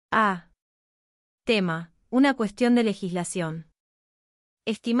A. Tema: una cuestión de legislación.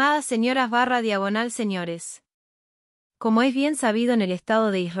 Estimadas señoras /señores. Como es bien sabido en el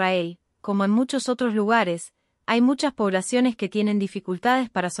Estado de Israel, como en muchos otros lugares, hay muchas poblaciones que tienen dificultades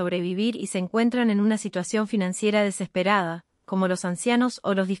para sobrevivir y se encuentran en una situación financiera desesperada, como los ancianos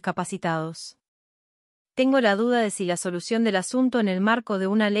o los discapacitados. Tengo la duda de si la solución del asunto en el marco de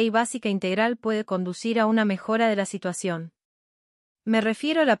una ley básica integral puede conducir a una mejora de la situación. Me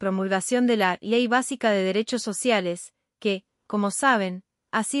refiero a la promulgación de la Ley Básica de Derechos Sociales, que, como saben,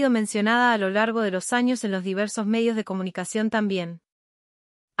 ha sido mencionada a lo largo de los años en los diversos medios de comunicación también.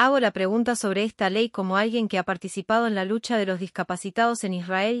 Hago la pregunta sobre esta ley como alguien que ha participado en la lucha de los discapacitados en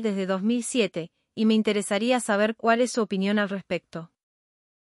Israel desde 2007, y me interesaría saber cuál es su opinión al respecto.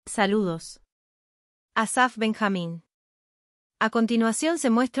 Saludos. Asaf Benjamín. A continuación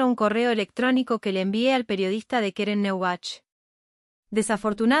se muestra un correo electrónico que le envié al periodista de Keren Neuwach.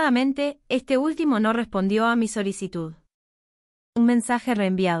 Desafortunadamente, este último no respondió a mi solicitud. Un mensaje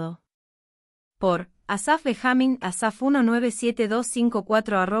reenviado. Por Asaf Benjamín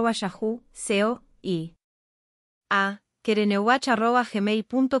asaf197254@yahoo, CO, y a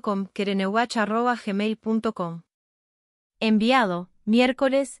kereneuwach@gmail.com kereneuwach@gmail.com. Enviado,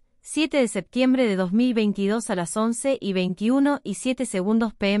 miércoles, 7 de septiembre de 2022 a las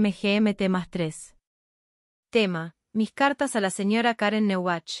 11:21:07 p.m. GMT+3. Tema: mis cartas a la señora Karen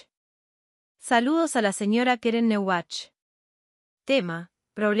Neuwach. Saludos a la señora Karen Neuwach. Tema: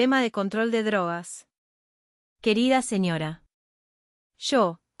 problema de control de drogas. Querida señora.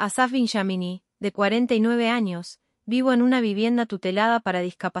 Yo, Asaf Benjamini, de 49 años, vivo en una vivienda tutelada para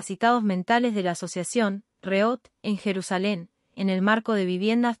discapacitados mentales de la Asociación, Reot, en Jerusalén, en el marco de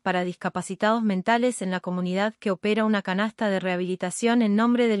viviendas para discapacitados mentales en la comunidad que opera una canasta de rehabilitación en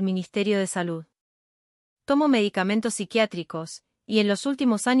nombre del Ministerio de Salud. Tomo medicamentos psiquiátricos, y en los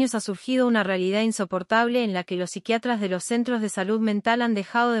últimos años ha surgido una realidad insoportable en la que los psiquiatras de los centros de salud mental han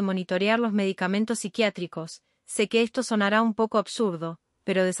dejado de monitorear los medicamentos psiquiátricos. Sé que esto sonará un poco absurdo,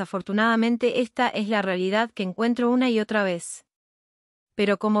 pero desafortunadamente esta es la realidad que encuentro una y otra vez.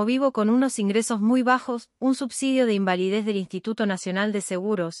 Pero como vivo con unos ingresos muy bajos, un subsidio de invalidez del Instituto Nacional de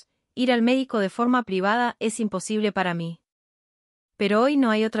Seguros, ir al médico de forma privada es imposible para mí. Pero hoy no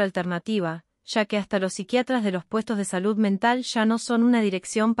hay otra alternativa, ya que hasta los psiquiatras de los puestos de salud mental ya no son una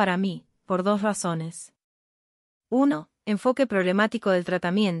dirección para mí, por dos razones. 1. Enfoque problemático del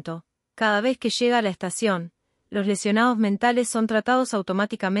tratamiento. Cada vez que llega a la estación, los lesionados mentales son tratados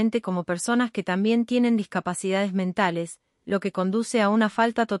automáticamente como personas que también tienen discapacidades mentales, lo que conduce a una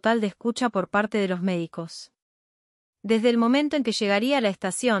falta total de escucha por parte de los médicos. Desde el momento en que llegaría a la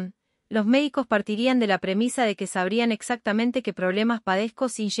estación, los médicos partirían de la premisa de que sabrían exactamente qué problemas padezco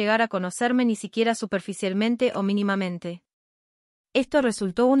sin llegar a conocerme ni siquiera superficialmente o mínimamente. Esto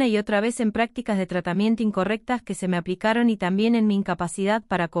resultó una y otra vez en prácticas de tratamiento incorrectas que se me aplicaron y también en mi incapacidad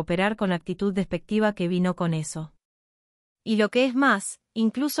para cooperar con la actitud despectiva que vino con eso. Y lo que es más,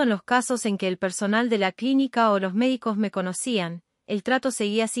 incluso en los casos en que el personal de la clínica o los médicos me conocían, el trato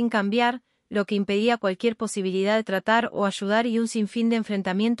seguía sin cambiar, lo que impedía cualquier posibilidad de tratar o ayudar y un sinfín de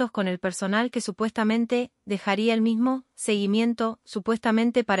enfrentamientos con el personal que supuestamente dejaría el mismo seguimiento,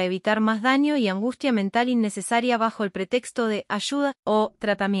 supuestamente para evitar más daño y angustia mental innecesaria bajo el pretexto de ayuda o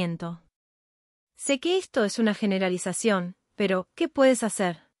tratamiento. Sé que esto es una generalización, pero ¿qué puedes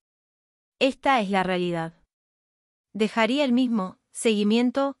hacer? Esta es la realidad. Dejaría el mismo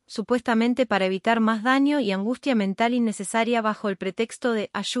seguimiento, supuestamente para evitar más daño y angustia mental innecesaria bajo el pretexto de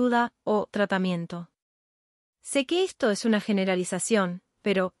ayuda o tratamiento. Sé que esto es una generalización,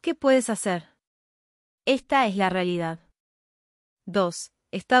 pero ¿qué puedes hacer? Esta es la realidad. 2.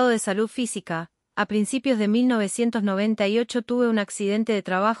 Estado de salud física. A principios de 1998 tuve un accidente de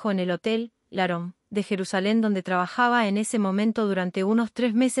trabajo en el Hotel Larom de Jerusalén donde trabajaba en ese momento durante unos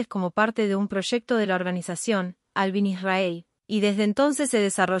 3 meses como parte de un proyecto de la organización, Alvin Israel, y desde entonces se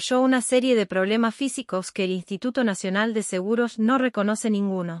desarrolló una serie de problemas físicos que el Instituto Nacional de Seguros no reconoce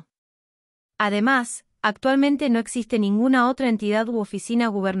ninguno. Además, actualmente no existe ninguna otra entidad u oficina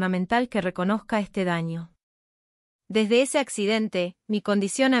gubernamental que reconozca este daño. Desde ese accidente, mi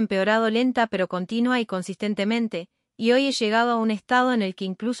condición ha empeorado lenta pero continua y consistentemente, y hoy he llegado a un estado en el que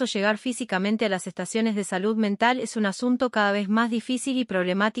incluso llegar físicamente a las estaciones de salud mental es un asunto cada vez más difícil y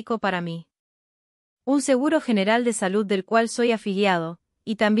problemático para mí. Un seguro general de salud del cual soy afiliado,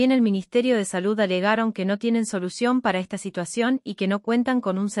 y también el Ministerio de Salud alegaron que no tienen solución para esta situación y que no cuentan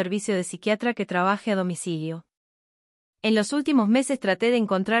con un servicio de psiquiatra que trabaje a domicilio. En los últimos meses traté de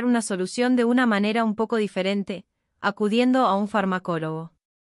encontrar una solución de una manera un poco diferente, acudiendo a un farmacólogo.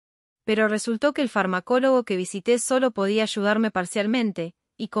 Pero resultó que el farmacólogo que visité solo podía ayudarme parcialmente,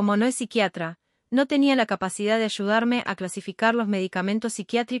 y como no es psiquiatra, no tenía la capacidad de ayudarme a clasificar los medicamentos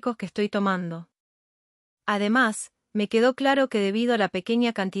psiquiátricos que estoy tomando. Además, me quedó claro que debido a la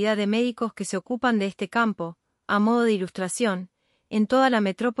pequeña cantidad de médicos que se ocupan de este campo, a modo de ilustración, en toda la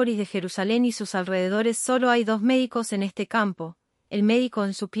metrópolis de Jerusalén y sus alrededores solo hay 2 médicos en este campo, el médico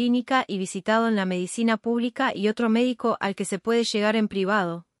en su clínica y visitado en la medicina pública y otro médico al que se puede llegar en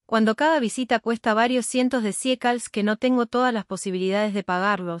privado, cuando cada visita cuesta varios cientos de shekels que no tengo todas las posibilidades de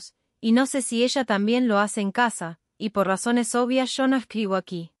pagarlos, y no sé si ella también lo hace en casa, y por razones obvias yo no escribo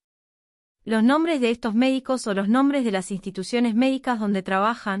aquí los nombres de estos médicos o los nombres de las instituciones médicas donde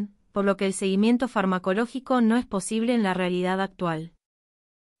trabajan, por lo que el seguimiento farmacológico no es posible en la realidad actual.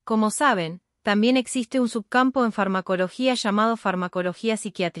 Como saben, también existe un subcampo en farmacología llamado farmacología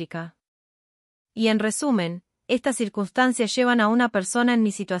psiquiátrica. Y en resumen, estas circunstancias llevan a una persona en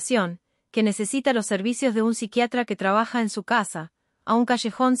mi situación, que necesita los servicios de un psiquiatra que trabaja en su casa, a un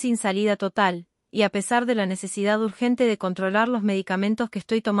callejón sin salida total, y a pesar de la necesidad urgente de controlar los medicamentos que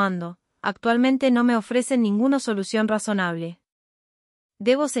estoy tomando, actualmente no me ofrecen ninguna solución razonable.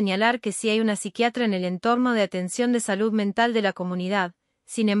 Debo señalar que sí hay una psiquiatra en el entorno de atención de salud mental de la comunidad,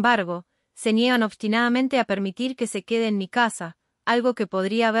 sin embargo, se niegan obstinadamente a permitir que se quede en mi casa, algo que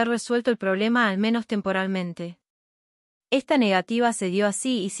podría haber resuelto el problema al menos temporalmente. Esta negativa se dio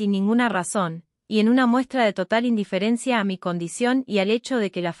así y sin ninguna razón, y en una muestra de total indiferencia a mi condición y al hecho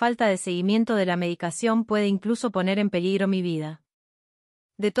de que la falta de seguimiento de la medicación puede incluso poner en peligro mi vida.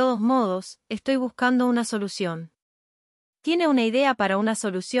 De todos modos, estoy buscando una solución. ¿Tiene una idea para una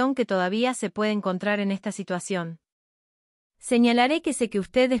solución que todavía se puede encontrar en esta situación? Señalaré que sé que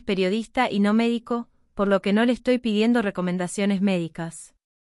usted es periodista y no médico, por lo que no le estoy pidiendo recomendaciones médicas.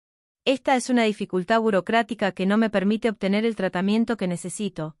 Esta es una dificultad burocrática que no me permite obtener el tratamiento que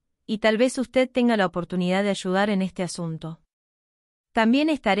necesito, y tal vez usted tenga la oportunidad de ayudar en este asunto. También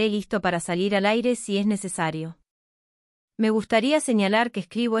estaré listo para salir al aire si es necesario. Me gustaría señalar que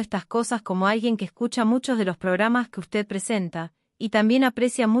escribo estas cosas como alguien que escucha muchos de los programas que usted presenta, y también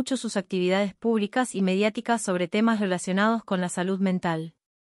aprecia mucho sus actividades públicas y mediáticas sobre temas relacionados con la salud mental.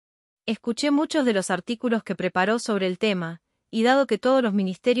 Escuché muchos de los artículos que preparó sobre el tema, y dado que todos los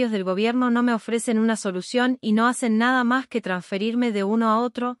ministerios del gobierno no me ofrecen una solución y no hacen nada más que transferirme de uno a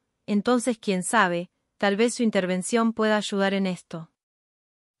otro, entonces quién sabe, tal vez su intervención pueda ayudar en esto.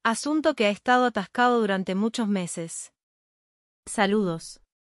 Asunto que ha estado atascado durante muchos meses. Saludos.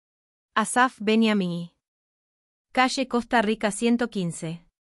 Asaf Beniamini. Calle Costa Rica 115.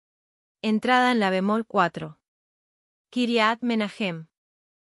 Entrada en la bemol 4. Kiryat Menahem.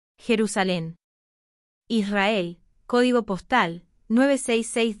 Jerusalén. Israel, código postal,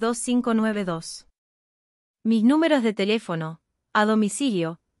 9662592. Mis números de teléfono, a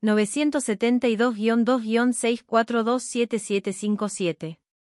domicilio, 972-2-642-7757.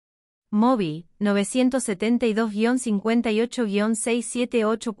 Móvil,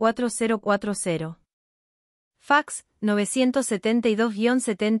 972-58-6784040. Fax,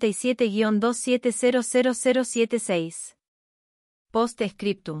 972-77-27000076.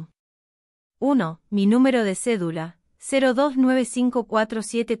 Post-scriptum. 1. Mi número de cédula,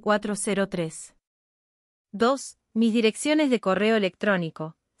 0295474003. 2. Mis direcciones de correo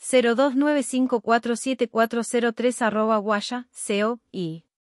electrónico, 029547403 @guaya,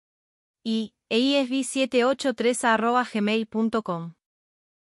 y eisb783 @gmail.com.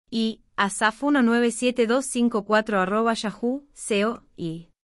 Y asaf197254 @yahoo,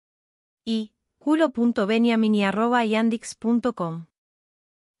 y culo.beniamini@yandix.com.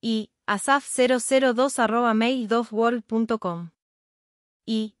 Y asaf002 @mail2world.com.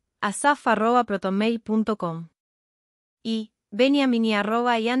 Y asaf@protonmail.com. Y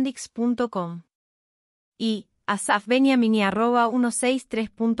beniamini@yandix.com. Y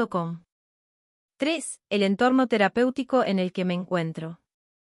asafbeniamini@163.com. 3. El entorno terapéutico en el que me encuentro.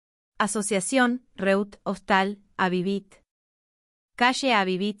 Asociación, Reut, Hostal, Avivit. Calle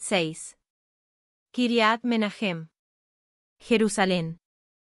Avivit 6. Kiryat Menahem. Jerusalén.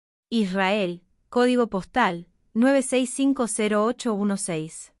 Israel, código postal,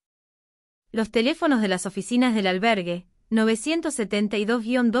 9650816. Los teléfonos de las oficinas del albergue,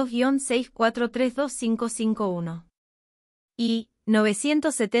 972-2-6432551. Y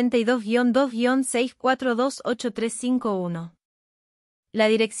 972-2-6428351. La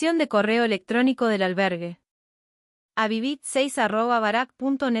dirección de correo electrónico del albergue.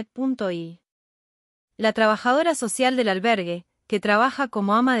 avivit6@barak.net.il. La trabajadora social del albergue, que trabaja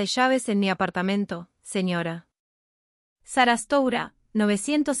como ama de llaves en mi apartamento, señora Sarastoura,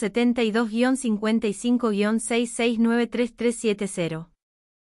 972-55-66933370.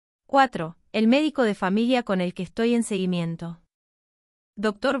 4. El médico de familia con el que estoy en seguimiento.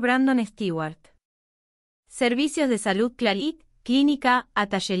 Dr. Brandon Stewart. Servicios de Salud Clarit, Clínica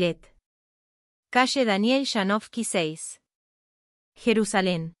Atayelet. Calle Daniel Janowski 6.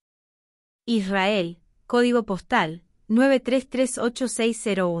 Jerusalén. Israel, código postal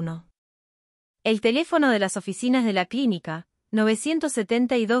 9338601. El teléfono de las oficinas de la clínica,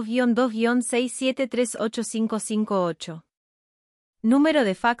 972-2-6738558. Número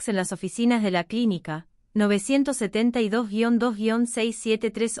de fax en las oficinas de la clínica,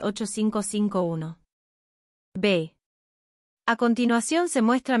 972-2-6738551. B. A continuación se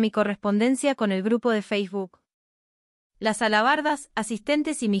muestra mi correspondencia con el grupo de Facebook. Las alabardas,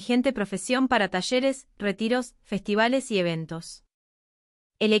 asistentes y mi gente profesión para talleres, retiros, festivales y eventos.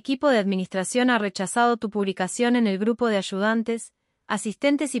 El equipo de administración ha rechazado tu publicación en el grupo de ayudantes,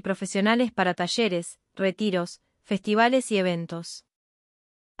 asistentes y profesionales para talleres, retiros, festivales y eventos.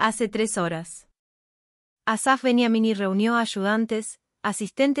 Hace 3 horas. Asaf Beniamini reunió a ayudantes,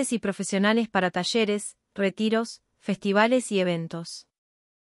 asistentes y profesionales para talleres, retiros, festivales y eventos.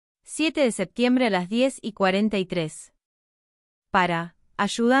 7 de septiembre a las 10:43. Para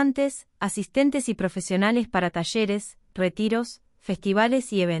ayudantes, asistentes y profesionales para talleres, retiros,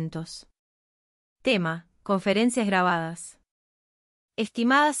 festivales y eventos. Tema: conferencias grabadas.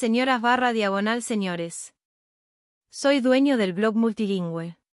 Estimadas señoras / señores. Soy dueño del blog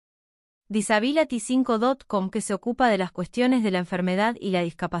multilingüe Disability5.com que se ocupa de las cuestiones de la enfermedad y la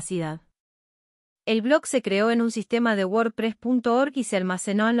discapacidad. El blog se creó en un sistema de WordPress.org y se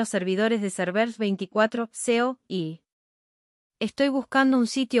almacenó en los servidores de Servers 24, CO, y estoy buscando un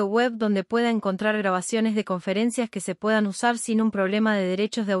sitio web donde pueda encontrar grabaciones de conferencias que se puedan usar sin un problema de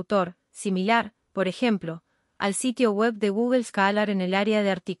derechos de autor, similar, por ejemplo, al sitio web de Google Scholar en el área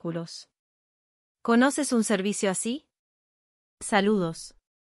de artículos. ¿Conoces un servicio así? Saludos.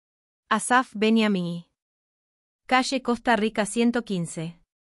 Asaf Beniamini. Calle Costa Rica 115.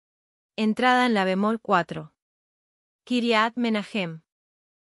 Entrada en la bemol 4. Kiryat Menahem.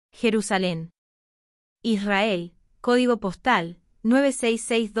 Jerusalén. Israel, código postal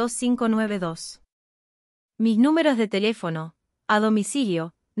 9662592. Mis números de teléfono, a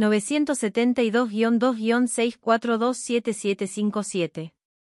domicilio, 972-2-642-7757.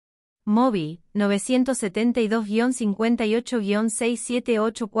 Móvil,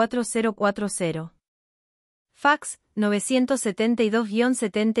 972-58-6784040. Fax,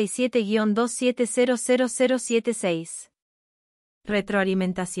 972-77-27000076.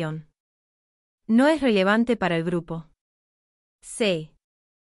 Retroalimentación. No es relevante para el grupo. C.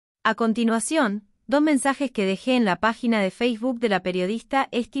 A continuación, 2 mensajes que dejé en la página de Facebook de la periodista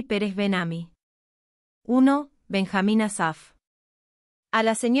Esti Pérez Benami. 1. Benjamín Asaf. A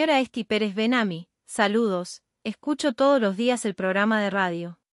la señora Esti Pérez Benami, saludos, escucho todos los días el programa de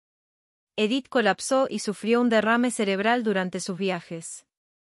radio. Edith colapsó y sufrió un derrame cerebral durante sus viajes.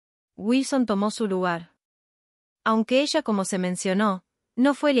 Wilson tomó su lugar. Aunque ella, como se mencionó,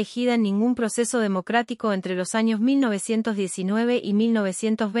 no fue elegida en ningún proceso democrático entre los años 1919 y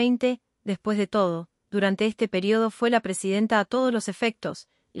 1920, después de todo, durante este periodo fue la presidenta a todos los efectos,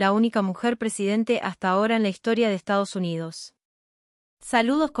 la única mujer presidente hasta ahora en la historia de Estados Unidos.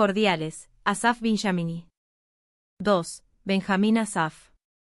 Saludos cordiales, Asaf Benjamini. 2. Benjamín Asaf.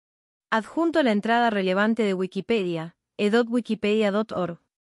 Adjunto a la entrada relevante de Wikipedia, e.wikipedia.org.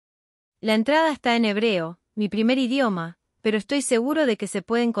 La entrada está en hebreo, mi primer idioma, pero estoy seguro de que se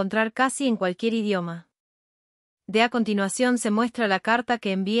puede encontrar casi en cualquier idioma. A continuación se muestra la carta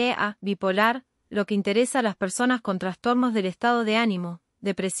que envié a Bipolar, lo que interesa a las personas con trastornos del estado de ánimo,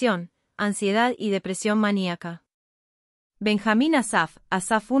 depresión, ansiedad y depresión maníaca. Benjamín Asaf,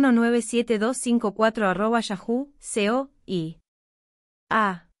 asaf197254@yahoo, co, y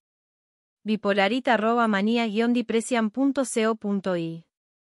a bipolarita@mania-depresian.co.i.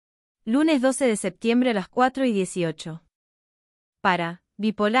 Lunes 12 de septiembre a las 4:18. Para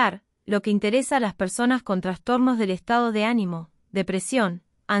Bipolar, lo que interesa a las personas con trastornos del estado de ánimo, depresión,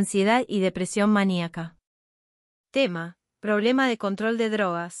 ansiedad y depresión maníaca. Tema: problema de control de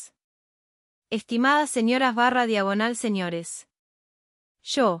drogas. Estimadas señoras / señores.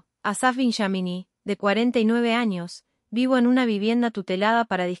 Yo, Asaf Benjamini, de 49 años, vivo en una vivienda tutelada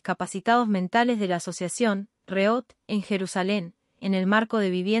para discapacitados mentales de la Asociación, REOT, en Jerusalén, en el marco de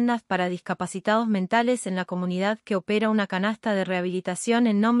viviendas para discapacitados mentales en la comunidad que opera una canasta de rehabilitación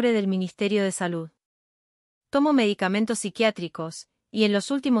en nombre del Ministerio de Salud. Tomo medicamentos psiquiátricos, y en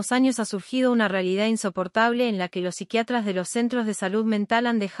los últimos años ha surgido una realidad insoportable en la que los psiquiatras de los centros de salud mental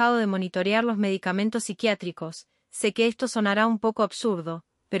han dejado de monitorear los medicamentos psiquiátricos. Sé que esto sonará un poco absurdo,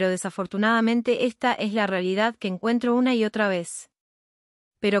 pero desafortunadamente esta es la realidad que encuentro una y otra vez.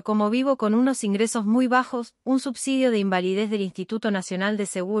 Pero como vivo con unos ingresos muy bajos, un subsidio de invalidez del Instituto Nacional de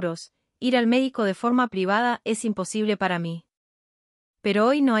Seguros, ir al médico de forma privada es imposible para mí. Pero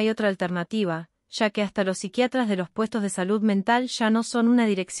hoy no hay otra alternativa, ya que hasta los psiquiatras de los puestos de salud mental ya no son una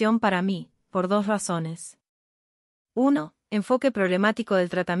dirección para mí, por dos razones. 1. Enfoque problemático del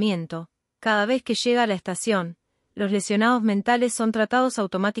tratamiento. Cada vez que llega a la estación, los lesionados mentales son tratados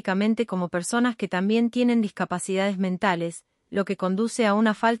automáticamente como personas que también tienen discapacidades mentales, lo que conduce a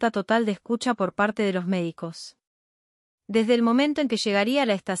una falta total de escucha por parte de los médicos. Desde el momento en que llegaría a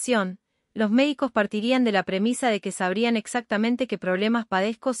la estación, los médicos partirían de la premisa de que sabrían exactamente qué problemas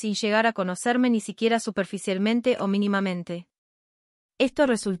padezco sin llegar a conocerme ni siquiera superficialmente o mínimamente. Esto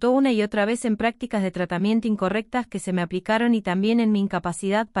resultó una y otra vez en prácticas de tratamiento incorrectas que se me aplicaron y también en mi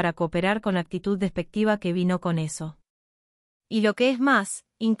incapacidad para cooperar con la actitud despectiva que vino con eso. Y lo que es más,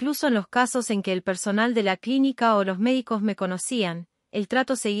 incluso en los casos en que el personal de la clínica o los médicos me conocían, el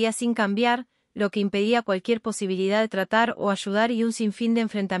trato seguía sin cambiar, lo que impedía cualquier posibilidad de tratar o ayudar y un sinfín de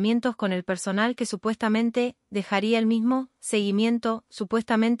enfrentamientos con el personal que supuestamente dejaría el mismo seguimiento,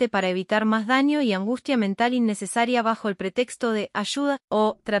 supuestamente para evitar más daño y angustia mental innecesaria bajo el pretexto de ayuda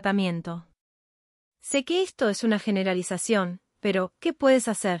o tratamiento. Sé que esto es una generalización, pero ¿qué puedes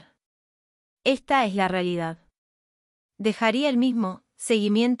hacer? Esta es la realidad. Dejaría el mismo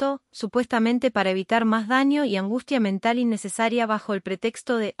seguimiento, supuestamente para evitar más daño y angustia mental innecesaria bajo el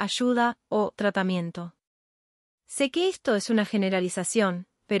pretexto de ayuda o tratamiento. Sé que esto es una generalización,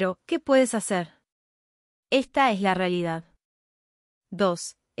 pero ¿qué puedes hacer? Esta es la realidad.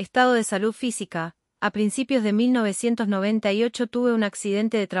 2. Estado de salud física. A principios de 1998 tuve un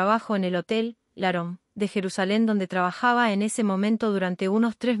accidente de trabajo en el Hotel Larom de Jerusalén donde trabajaba en ese momento durante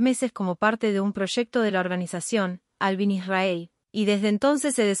unos 3 meses como parte de un proyecto de la organización Alvin Israel, y desde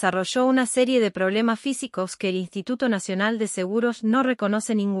entonces se desarrolló una serie de problemas físicos que el Instituto Nacional de Seguros no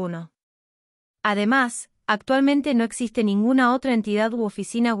reconoce ninguno. Además, actualmente no existe ninguna otra entidad u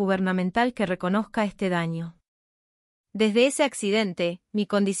oficina gubernamental que reconozca este daño. Desde ese accidente, mi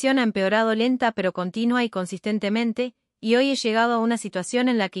condición ha empeorado lenta pero continua y consistentemente, y hoy he llegado a una situación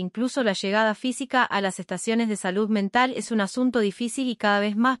en la que incluso la llegada física a las estaciones de salud mental es un asunto difícil y cada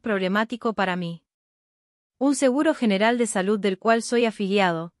vez más problemático para mí. Un seguro general de salud del cual soy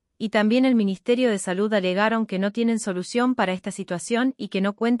afiliado, y también el Ministerio de Salud alegaron que no tienen solución para esta situación y que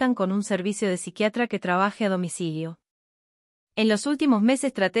no cuentan con un servicio de psiquiatra que trabaje a domicilio. En los últimos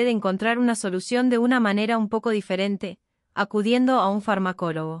meses traté de encontrar una solución de una manera un poco diferente, acudiendo a un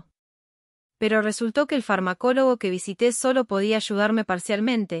farmacólogo. Pero resultó que el farmacólogo que visité solo podía ayudarme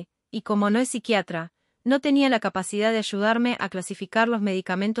parcialmente, y como no es psiquiatra, no tenía la capacidad de ayudarme a clasificar los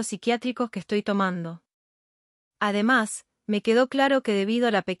medicamentos psiquiátricos que estoy tomando. Además, me quedó claro que debido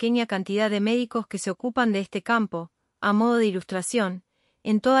a la pequeña cantidad de médicos que se ocupan de este campo, a modo de ilustración,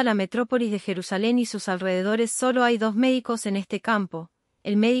 en toda la metrópolis de Jerusalén y sus alrededores solo hay 2 médicos en este campo,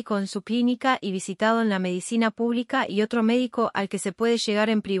 el médico en su clínica y visitado en la medicina pública y otro médico al que se puede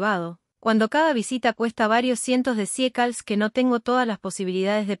llegar en privado, cuando cada visita cuesta varios cientos de shekels que no tengo todas las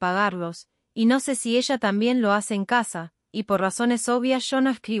posibilidades de pagarlos, y no sé si ella también lo hace en casa, y por razones obvias yo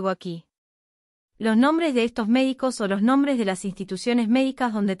no escribo aquí los nombres de estos médicos o los nombres de las instituciones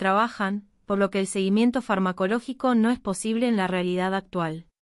médicas donde trabajan, por lo que el seguimiento farmacológico no es posible en la realidad actual.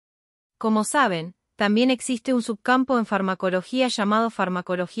 Como saben, también existe un subcampo en farmacología llamado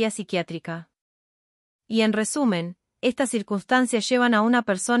farmacología psiquiátrica. Y en resumen, estas circunstancias llevan a una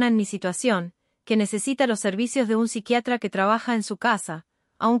persona en mi situación, que necesita los servicios de un psiquiatra que trabaja en su casa,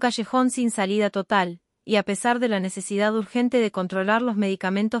 a un callejón sin salida total, y a pesar de la necesidad urgente de controlar los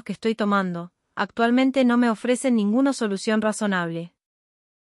medicamentos que estoy tomando, actualmente no me ofrecen ninguna solución razonable.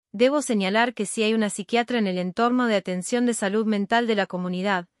 Debo señalar que sí hay una psiquiatra en el entorno de atención de salud mental de la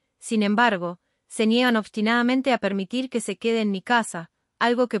comunidad, sin embargo, se niegan obstinadamente a permitir que se quede en mi casa,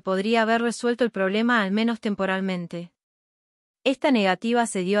 algo que podría haber resuelto el problema al menos temporalmente. Esta negativa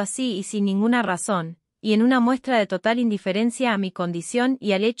se dio así y sin ninguna razón, y en una muestra de total indiferencia a mi condición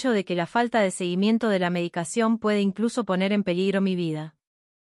y al hecho de que la falta de seguimiento de la medicación puede incluso poner en peligro mi vida.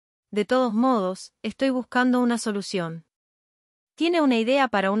 De todos modos, estoy buscando una solución. ¿Tiene una idea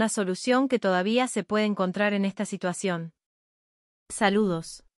para una solución que todavía se puede encontrar en esta situación?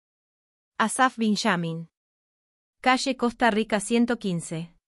 Saludos. Asaf Benjamin. Calle Costa Rica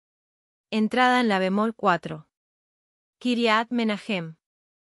 115. Entrada en la bemol 4. Kiryat Menahem.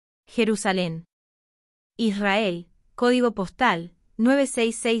 Jerusalén. Israel, código postal,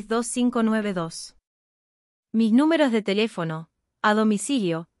 9662592. Mis números de teléfono, a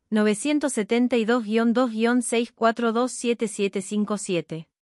domicilio, 972-2-642-7757.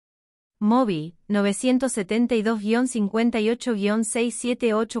 Móvil,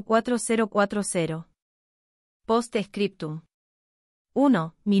 972-58-6784040. Post-scriptum.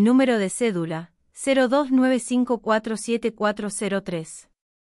 1. Mi número de cédula, 029547403.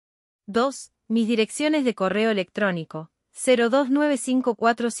 2. Mis direcciones de correo electrónico,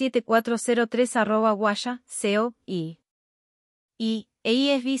 029547403 @guaya, co, y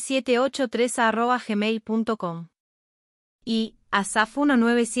eisb783 @gmail.com. Y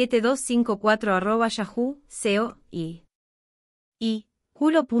asaf19725 @yahoo, co, y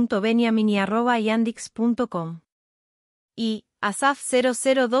julo.beniamini@yandix.com. Y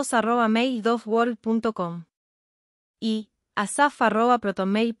asaf002 @mail2world.com. Y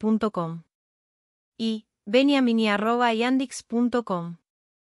asaf@protonmail.com. Y beniamini@yandix.com.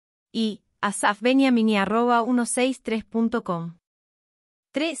 Y asafbeniamini@163.com.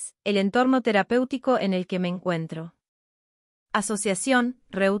 3. El entorno terapéutico en el que me encuentro. Asociación,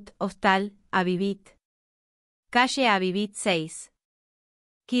 Reut, Hostal, Avivit. Calle Avivit 6.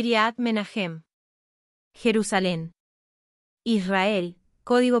 Kiryat Menahem. Jerusalén. Israel,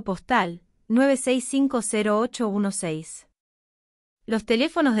 código postal, 9650816. Los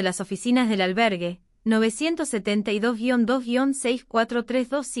teléfonos de las oficinas del albergue,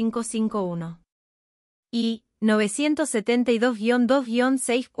 972-2-6432551. Y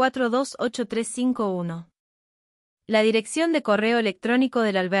 972-2-6428351. La dirección de correo electrónico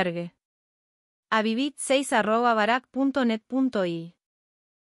del albergue. avivit6@barak.net.i.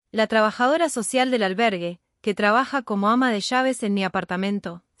 La trabajadora social del albergue, que trabaja como ama de llaves en mi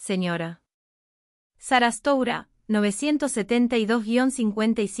apartamento, señora Sarastoura,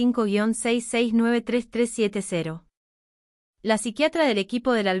 972-55-66933370. La psiquiatra del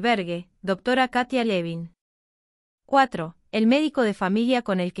equipo del albergue, doctora Katia Levin. 4. El médico de familia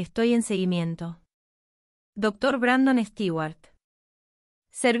con el que estoy en seguimiento. Dr. Brandon Stewart.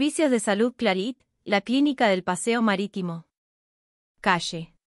 Servicios de salud Clarit, la clínica del Paseo Marítimo.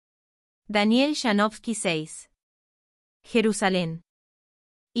 Calle Daniel Janovsky 6. Jerusalén.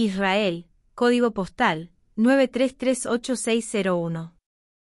 Israel, código postal, 9338601.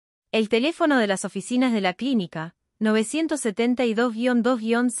 El teléfono de las oficinas de la clínica,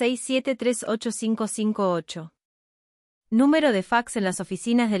 972-2-6738558. Número de fax en las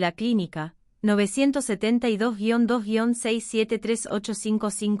oficinas de la clínica,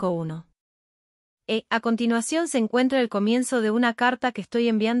 972-2-6738551. A continuación se encuentra el comienzo de una carta que estoy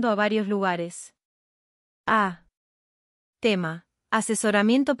enviando a varios lugares. A. Tema: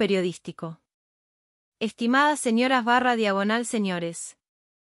 asesoramiento periodístico. Estimadas señoras / señores.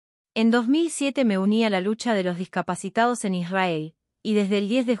 En 2007 me uní a la lucha de los discapacitados en Israel, y desde el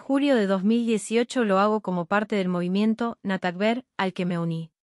 10 de julio de 2018 lo hago como parte del movimiento Natagber, al que me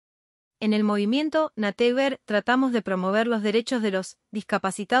uní. En el movimiento Natagber tratamos de promover los derechos de los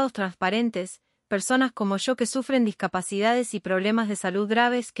discapacitados transparentes, personas como yo que sufren discapacidades y problemas de salud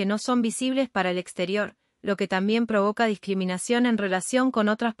graves que no son visibles para el exterior, lo que también provoca discriminación en relación con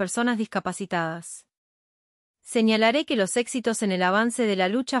otras personas discapacitadas. Señalaré que los éxitos en el avance de la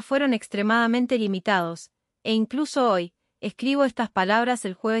lucha fueron extremadamente limitados, e incluso hoy, escribo estas palabras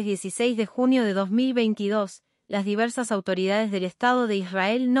el jueves 16 de junio de 2022, las diversas autoridades del Estado de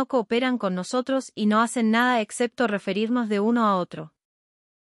Israel no cooperan con nosotros y no hacen nada excepto referirnos de uno a otro.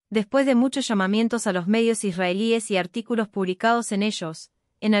 Después de muchos llamamientos a los medios israelíes y artículos publicados en ellos,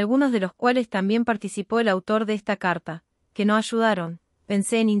 en algunos de los cuales también participó el autor de esta carta, que no ayudaron,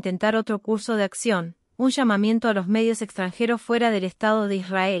 pensé en intentar otro curso de acción, un llamamiento a los medios extranjeros fuera del Estado de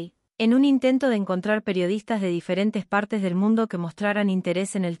Israel, en un intento de encontrar periodistas de diferentes partes del mundo que mostraran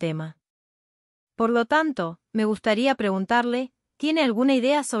interés en el tema. Por lo tanto, me gustaría preguntarle, ¿tiene alguna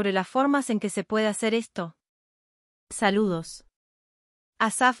idea sobre las formas en que se puede hacer esto? Saludos.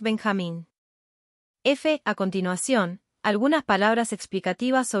 Asaf Benjamín. A continuación, algunas palabras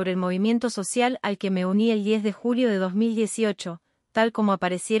explicativas sobre el movimiento social al que me uní el 10 de julio de 2018, tal como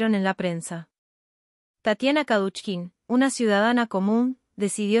aparecieron en la prensa. Tatiana Kaduchkin, una ciudadana común,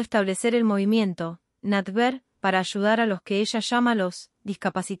 decidió establecer el movimiento Natagber para ayudar a los que ella llama los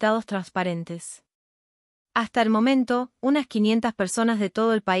discapacitados transparentes. Hasta el momento, unas 500 personas de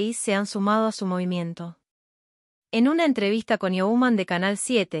todo el país se han sumado a su movimiento. En una entrevista con Yehuman de Canal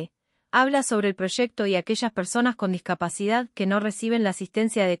 7, habla sobre el proyecto y aquellas personas con discapacidad que no reciben la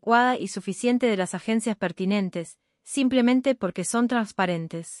asistencia adecuada y suficiente de las agencias pertinentes, simplemente porque son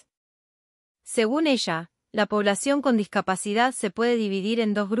transparentes. Según ella, la población con discapacidad se puede dividir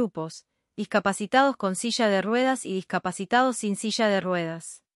en dos grupos: discapacitados con silla de ruedas y discapacitados sin silla de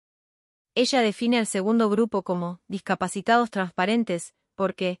ruedas. Ella define al segundo grupo como discapacitados transparentes,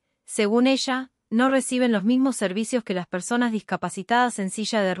 porque, según ella, no reciben los mismos servicios que las personas discapacitadas en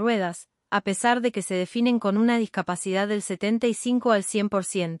silla de ruedas, a pesar de que se definen con una discapacidad del 75 al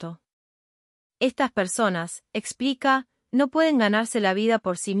 100%. Estas personas, explica, no pueden ganarse la vida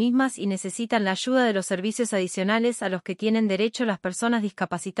por sí mismas y necesitan la ayuda de los servicios adicionales a los que tienen derecho las personas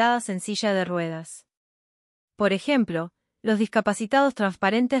discapacitadas en silla de ruedas. Por ejemplo, los discapacitados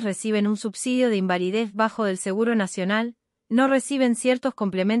transparentes reciben un subsidio de invalidez bajo del Seguro Nacional, no reciben ciertos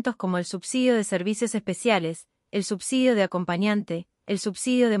complementos como el subsidio de servicios especiales, el subsidio de acompañante, el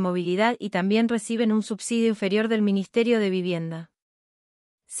subsidio de movilidad y también reciben un subsidio inferior del Ministerio de Vivienda.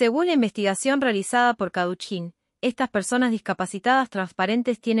 Según la investigación realizada por Caduchin, estas personas discapacitadas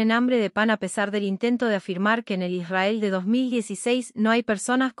transparentes tienen hambre de pan a pesar del intento de afirmar que en el Israel de 2016 no hay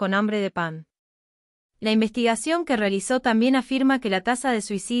personas con hambre de pan. La investigación que realizó también afirma que la tasa de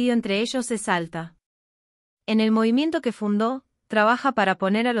suicidio entre ellos es alta. En el movimiento que fundó, trabaja para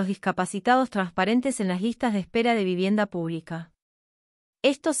poner a los discapacitados transparentes en las listas de espera de vivienda pública.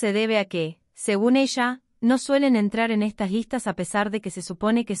 Esto se debe a que, según ella, no suelen entrar en estas listas a pesar de que se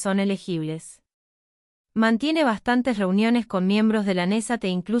supone que son elegibles. Mantiene bastantes reuniones con miembros de la NESAT e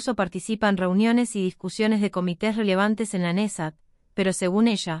incluso participa en reuniones y discusiones de comités relevantes en la NESAT, pero según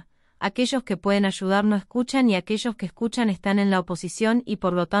ella, aquellos que pueden ayudar no escuchan y aquellos que escuchan están en la oposición y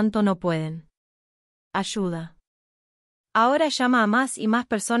por lo tanto no pueden. Ayuda. Ahora llama a más y más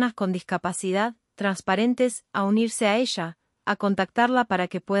personas con discapacidad, transparentes, a unirse a ella, a contactarla para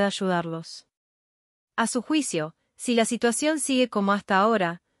que pueda ayudarlos. A su juicio, si la situación sigue como hasta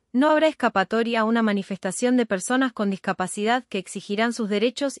ahora, no habrá escapatoria a una manifestación de personas con discapacidad que exigirán sus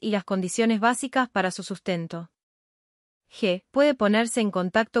derechos y las condiciones básicas para su sustento. G. Puede ponerse en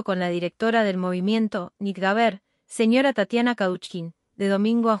contacto con la directora del movimiento, Nitgaber, señora Tatiana Caduchin, de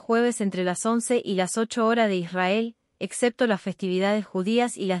domingo a jueves entre las 11 y las 8 horas de Israel, excepto las festividades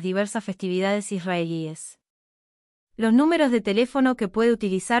judías y las diversas festividades israelíes. Los números de teléfono que puede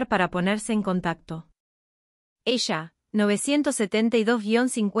utilizar para ponerse en contacto. Ella,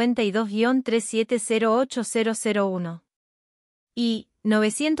 972-52-3708001. Y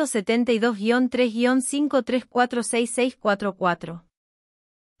 972-3-5346644.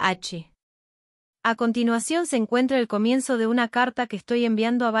 H. A continuación se encuentra el comienzo de una carta que estoy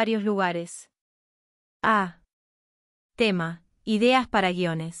enviando a varios lugares. A. Tema: ideas para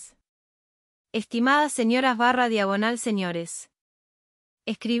guiones. Estimadas señoras / señores.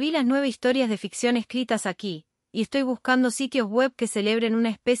 Escribí las 9 historias de ficción escritas aquí, y estoy buscando sitios web que celebren una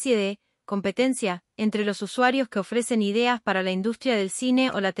especie de competencia entre los usuarios que ofrecen ideas para la industria del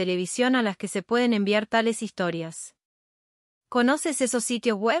cine o la televisión a las que se pueden enviar tales historias. ¿Conoces esos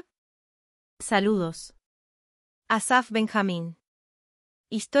sitios web? Saludos. Asaf Benjamín.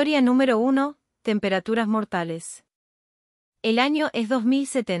 Historia número 1, temperaturas mortales. El año es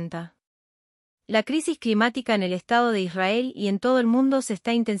 2070. La crisis climática en el Estado de Israel y en todo el mundo se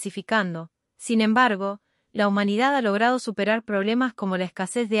está intensificando. Sin embargo, la humanidad ha logrado superar problemas como la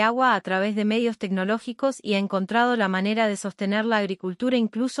escasez de agua a través de medios tecnológicos y ha encontrado la manera de sostener la agricultura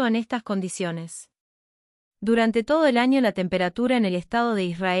incluso en estas condiciones. Durante todo el año la temperatura en el Estado de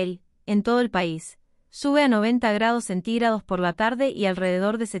Israel, en todo el país, sube a 90 grados centígrados por la tarde y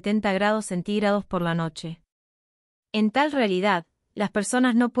alrededor de 70 grados centígrados por la noche. En tal realidad, las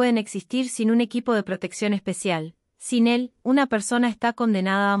personas no pueden existir sin un equipo de protección especial. Sin él, una persona está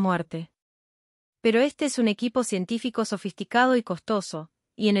condenada a muerte. Pero este es un equipo científico sofisticado y costoso,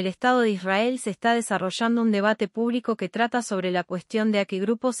 y en el Estado de Israel se está desarrollando un debate público que trata sobre la cuestión de a qué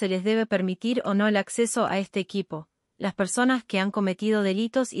grupos se les debe permitir o no el acceso a este equipo. Las personas que han cometido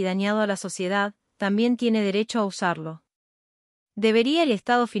delitos y dañado a la sociedad, también tienen derecho a usarlo. ¿Debería el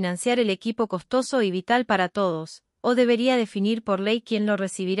Estado financiar el equipo costoso y vital para todos, o debería definir por ley quién lo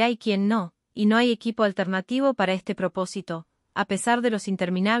recibirá y quién no, y no hay equipo alternativo para este propósito, a pesar de los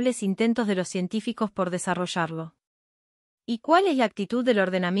interminables intentos de los científicos por desarrollarlo? ¿Y cuál es la actitud del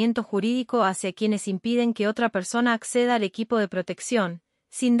ordenamiento jurídico hacia quienes impiden que otra persona acceda al equipo de protección,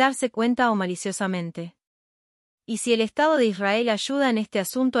 sin darse cuenta o maliciosamente? ¿Y si el Estado de Israel ayuda en este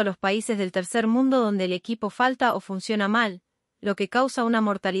asunto a los países del tercer mundo donde el equipo falta o funciona mal, lo que causa una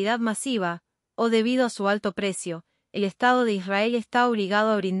mortalidad masiva, o debido a su alto precio, el Estado de Israel está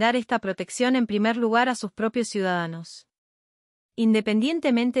obligado a brindar esta protección en primer lugar a sus propios ciudadanos,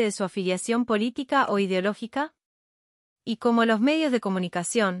 independientemente de su afiliación política o ideológica? Y como los medios de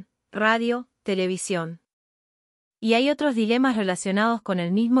comunicación, radio, televisión. Y hay otros dilemas relacionados con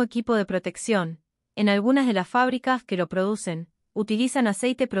el mismo equipo de protección. En algunas de las fábricas que lo producen, utilizan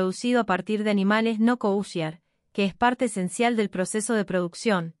aceite producido a partir de animales no kosher, que es parte esencial del proceso de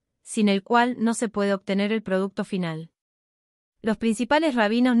producción, sin el cual no se puede obtener el producto final. Los principales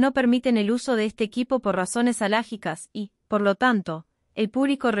rabinos no permiten el uso de este equipo por razones halágicas y, por lo tanto, el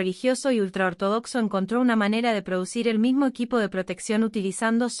público religioso y ultraortodoxo encontró una manera de producir el mismo equipo de protección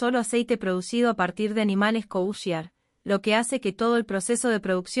utilizando solo aceite producido a partir de animales kosher, lo que hace que todo el proceso de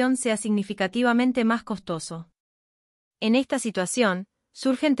producción sea significativamente más costoso. En esta situación,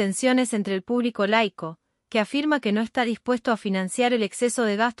 surgen tensiones entre el público laico, que afirma que no está dispuesto a financiar el exceso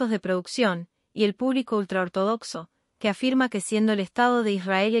de gastos de producción, y el público ultraortodoxo, que afirma que siendo el Estado de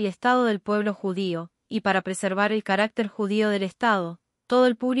Israel el Estado del pueblo judío, y para preservar el carácter judío del Estado, todo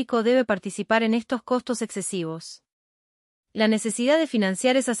el público debe participar en estos costos excesivos. La necesidad de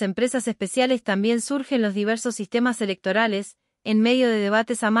financiar esas empresas especiales también surge en los diversos sistemas electorales, en medio de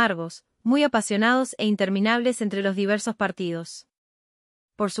debates amargos, muy apasionados e interminables entre los diversos partidos.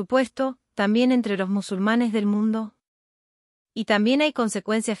 Por supuesto, también entre los musulmanes del mundo. Y también hay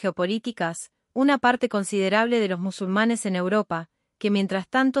consecuencias geopolíticas, una parte considerable de los musulmanes en Europa, que mientras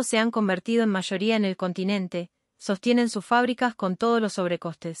tanto se han convertido en mayoría en el continente, sostienen sus fábricas con todos los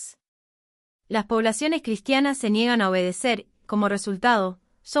sobrecostes. Las poblaciones cristianas se niegan a obedecer, como resultado,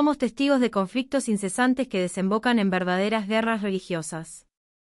 somos testigos de conflictos incesantes que desembocan en verdaderas guerras religiosas.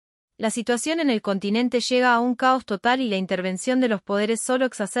 La situación en el continente llega a un caos total y la intervención de los poderes solo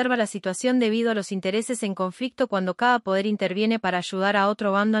exacerba la situación debido a los intereses en conflicto cuando cada poder interviene para ayudar a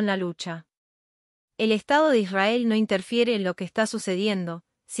otro bando en la lucha. El Estado de Israel no interfiere en lo que está sucediendo,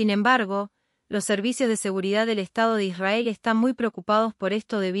 sin embargo, los servicios de seguridad del Estado de Israel están muy preocupados por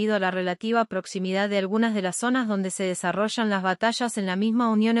esto debido a la relativa proximidad de algunas de las zonas donde se desarrollan las batallas en la misma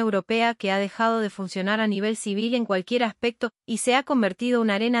Unión Europea que ha dejado de funcionar a nivel civil en cualquier aspecto y se ha convertido en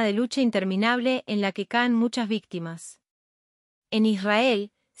una arena de lucha interminable en la que caen muchas víctimas. En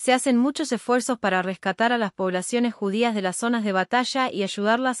Israel, se hacen muchos esfuerzos para rescatar a las poblaciones judías de las zonas de batalla y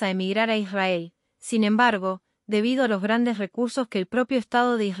ayudarlas a emigrar a Israel. Sin embargo, debido a los grandes recursos que el propio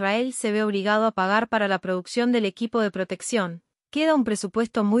Estado de Israel se ve obligado a pagar para la producción del equipo de protección, queda un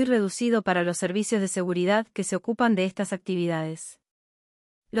presupuesto muy reducido para los servicios de seguridad que se ocupan de estas actividades.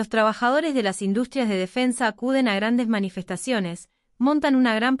 Los trabajadores de las industrias de defensa acuden a grandes manifestaciones, montan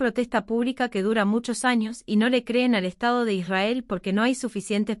una gran protesta pública que dura muchos años y no le creen al Estado de Israel porque no hay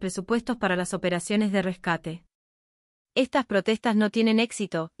suficientes presupuestos para las operaciones de rescate. Estas protestas no tienen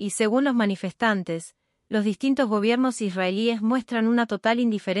éxito, y según los manifestantes, los distintos gobiernos israelíes muestran una total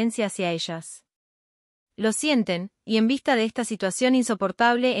indiferencia hacia ellas. Lo sienten, y en vista de esta situación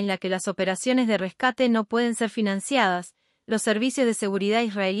insoportable en la que las operaciones de rescate no pueden ser financiadas, los servicios de seguridad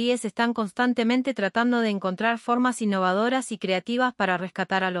israelíes están constantemente tratando de encontrar formas innovadoras y creativas para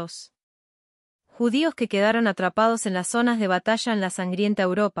rescatar a los judíos que quedaron atrapados en las zonas de batalla en la sangrienta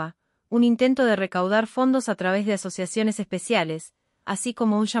Europa, un intento de recaudar fondos a través de asociaciones especiales, así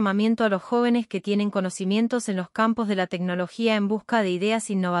como un llamamiento a los jóvenes que tienen conocimientos en los campos de la tecnología en busca de ideas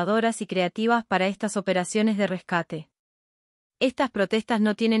innovadoras y creativas para estas operaciones de rescate. Estas protestas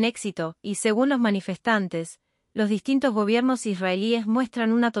no tienen éxito, y según los manifestantes, los distintos gobiernos israelíes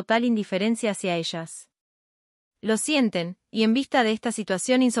muestran una total indiferencia hacia ellas. Lo sienten, y en vista de esta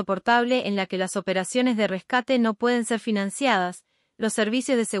situación insoportable en la que las operaciones de rescate no pueden ser financiadas, los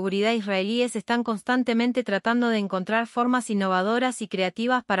servicios de seguridad israelíes están constantemente tratando de encontrar formas innovadoras y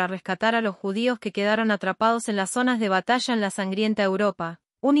creativas para rescatar a los judíos que quedaron atrapados en las zonas de batalla en la sangrienta Europa,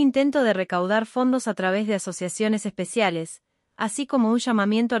 un intento de recaudar fondos a través de asociaciones especiales, así como un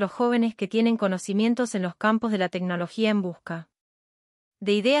llamamiento a los jóvenes que tienen conocimientos en los campos de la tecnología en busca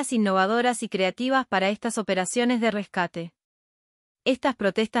de ideas innovadoras y creativas para estas operaciones de rescate. Estas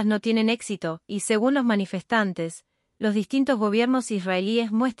protestas no tienen éxito, y según los manifestantes, los distintos gobiernos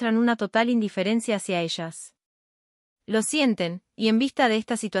israelíes muestran una total indiferencia hacia ellas. Lo sienten, y en vista de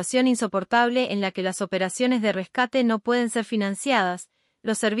esta situación insoportable en la que las operaciones de rescate no pueden ser financiadas,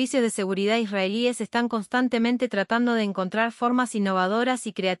 los servicios de seguridad israelíes están constantemente tratando de encontrar formas innovadoras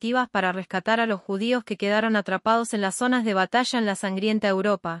y creativas para rescatar a los judíos que quedaron atrapados en las zonas de batalla en la sangrienta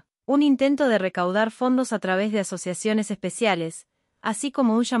Europa, un intento de recaudar fondos a través de asociaciones especiales, así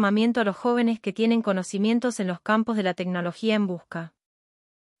como un llamamiento a los jóvenes que tienen conocimientos en los campos de la tecnología en busca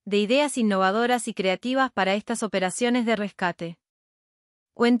de ideas innovadoras y creativas para estas operaciones de rescate.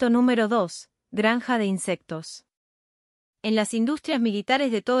 Cuento número 2. Granja de insectos. En las industrias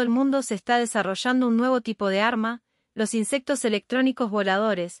militares de todo el mundo se está desarrollando un nuevo tipo de arma, los insectos electrónicos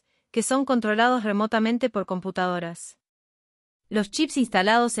voladores, que son controlados remotamente por computadoras. Los chips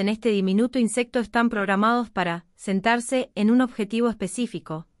instalados en este diminuto insecto están programados para sentarse en un objetivo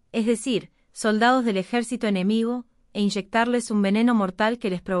específico, es decir, soldados del ejército enemigo, e inyectarles un veneno mortal que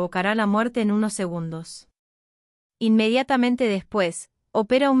les provocará la muerte en unos segundos. Inmediatamente después,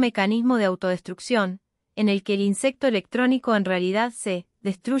 opera un mecanismo de autodestrucción, en el que el insecto electrónico en realidad se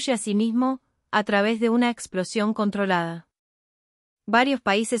destruye a sí mismo a través de una explosión controlada. Varios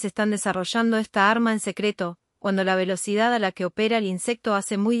países están desarrollando esta arma en secreto, cuando la velocidad a la que opera el insecto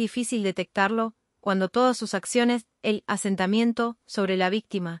hace muy difícil detectarlo, cuando todas sus acciones, el asentamiento sobre la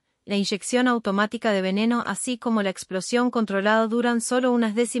víctima, la inyección automática de veneno así como la explosión controlada duran solo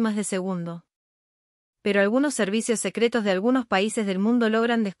unas décimas de segundo. Pero algunos servicios secretos de algunos países del mundo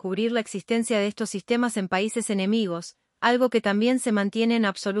logran descubrir la existencia de estos sistemas en países enemigos, algo que también se mantiene en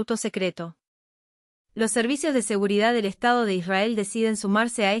absoluto secreto. Los servicios de seguridad del Estado de Israel deciden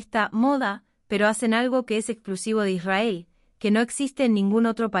sumarse a esta moda, pero hacen algo que es exclusivo de Israel, que no existe en ningún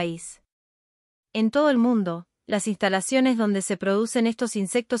otro país. En todo el mundo, las instalaciones donde se producen estos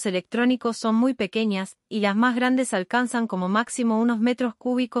insectos electrónicos son muy pequeñas, y las más grandes alcanzan como máximo unos metros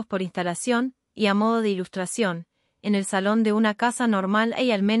cúbicos por instalación, y a modo de ilustración, en el salón de una casa normal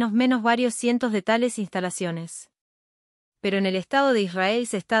hay al menos varios cientos de tales instalaciones. Pero en el Estado de Israel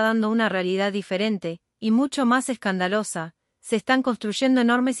se está dando una realidad diferente, y mucho más escandalosa. Se están construyendo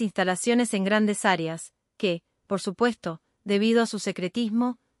enormes instalaciones en grandes áreas, que, por supuesto, debido a su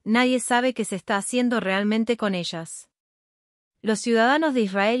secretismo, nadie sabe qué se está haciendo realmente con ellas. Los ciudadanos de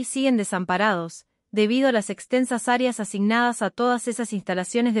Israel siguen desamparados, debido a las extensas áreas asignadas a todas esas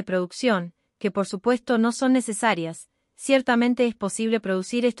instalaciones de producción, que por supuesto no son necesarias. Ciertamente es posible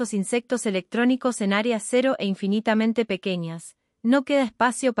producir estos insectos electrónicos en áreas cero e infinitamente pequeñas. No queda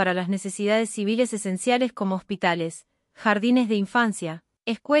espacio para las necesidades civiles esenciales como hospitales, jardines de infancia,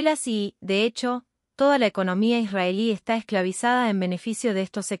 escuelas y, de hecho, toda la economía israelí está esclavizada en beneficio de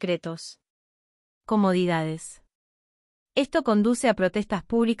estos secretos. Comodidades. Esto conduce a protestas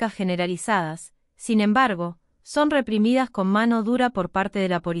públicas generalizadas, sin embargo, son reprimidas con mano dura por parte de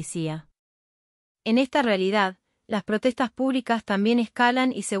la policía. En esta realidad, las protestas públicas también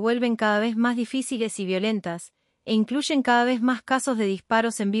escalan y se vuelven cada vez más difíciles y violentas, e incluyen cada vez más casos de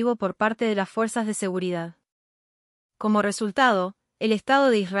disparos en vivo por parte de las fuerzas de seguridad. Como resultado, el Estado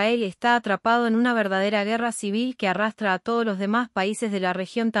de Israel está atrapado en una verdadera guerra civil que arrastra a todos los demás países de la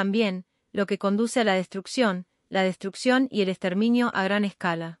región también, lo que conduce a la destrucción y el exterminio a gran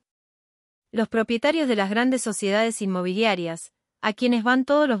escala. Los propietarios de las grandes sociedades inmobiliarias, a quienes van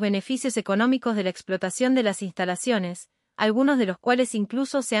todos los beneficios económicos de la explotación de las instalaciones, algunos de los cuales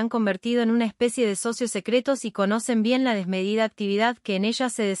incluso se han convertido en una especie de socios secretos y conocen bien la desmedida actividad que en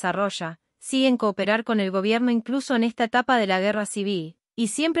ellas se desarrolla, siguen cooperar con el gobierno incluso en esta etapa de la guerra civil, y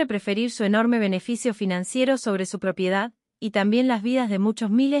siempre preferir su enorme beneficio financiero sobre su propiedad, y también las vidas de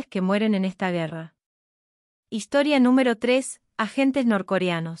muchos miles que mueren en esta guerra. Historia número 3. Agentes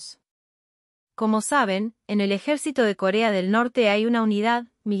norcoreanos. Como saben, en el ejército de Corea del Norte hay una unidad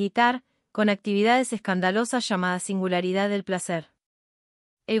militar con actividades escandalosas llamada singularidad del placer.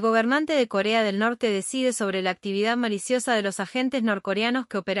 El gobernante de Corea del Norte decide sobre la actividad maliciosa de los agentes norcoreanos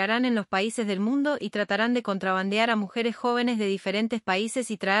que operarán en los países del mundo y tratarán de contrabandear a mujeres jóvenes de diferentes países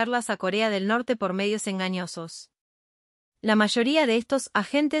y traerlas a Corea del Norte por medios engañosos. La mayoría de estos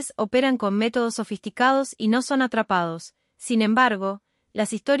agentes operan con métodos sofisticados y no son atrapados. Sin embargo,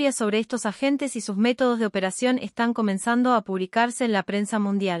 las historias sobre estos agentes y sus métodos de operación están comenzando a publicarse en la prensa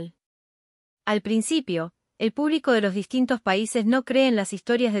mundial. Al principio, el público de los distintos países no cree en las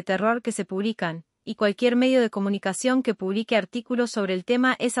historias de terror que se publican, y cualquier medio de comunicación que publique artículos sobre el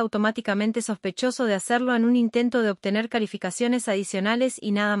tema es automáticamente sospechoso de hacerlo en un intento de obtener calificaciones adicionales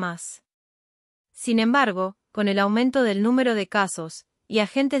y nada más. Sin embargo, con el aumento del número de casos, y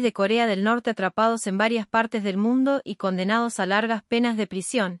agentes de Corea del Norte atrapados en varias partes del mundo y condenados a largas penas de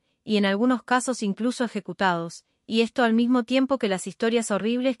prisión, y en algunos casos incluso ejecutados, y esto al mismo tiempo que las historias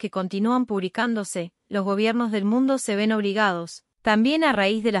horribles que continúan publicándose, los gobiernos del mundo se ven obligados, también a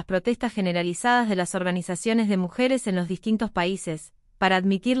raíz de las protestas generalizadas de las organizaciones de mujeres en los distintos países, para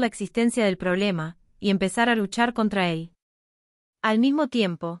admitir la existencia del problema, y empezar a luchar contra él. Al mismo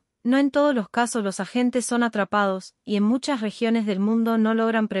tiempo, no en todos los casos los agentes son atrapados, y en muchas regiones del mundo no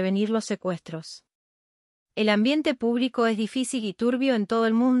logran prevenir los secuestros. El ambiente público es difícil y turbio en todo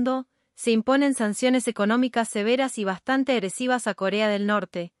el mundo, se imponen sanciones económicas severas y bastante agresivas a Corea del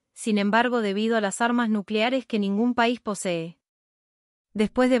Norte, sin embargo debido a las armas nucleares que ningún país posee.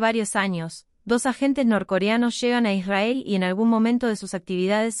 Después de varios años, 2 agentes norcoreanos llegan a Israel y en algún momento de sus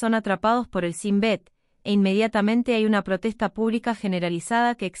actividades son atrapados por el Shin Bet, e inmediatamente hay una protesta pública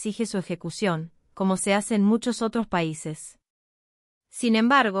generalizada que exige su ejecución, como se hace en muchos otros países. Sin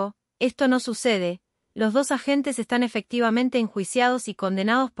embargo, esto no sucede. Los 2 agentes están efectivamente enjuiciados y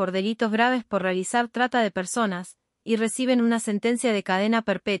condenados por delitos graves por realizar trata de personas, y reciben una sentencia de cadena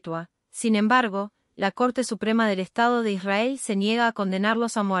perpetua. Sin embargo, la Corte Suprema del Estado de Israel se niega a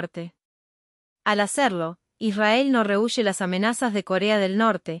condenarlos a muerte. Al hacerlo, Israel no rehúye las amenazas de Corea del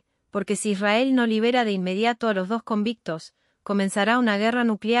Norte, porque si Israel no libera de inmediato a los 2 convictos, comenzará una guerra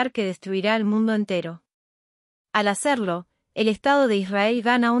nuclear que destruirá el mundo entero. Al hacerlo, el Estado de Israel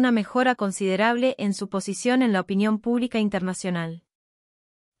gana una mejora considerable en su posición en la opinión pública internacional.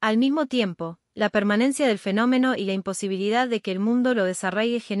 Al mismo tiempo, la permanencia del fenómeno y la imposibilidad de que el mundo lo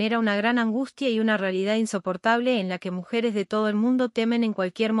desarraigue genera una gran angustia y una realidad insoportable en la que mujeres de todo el mundo temen en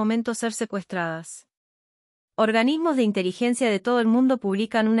cualquier momento ser secuestradas. Organismos de inteligencia de todo el mundo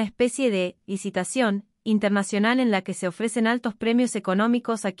publican una especie de licitación internacional en la que se ofrecen altos premios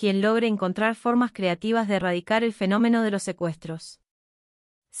económicos a quien logre encontrar formas creativas de erradicar el fenómeno de los secuestros.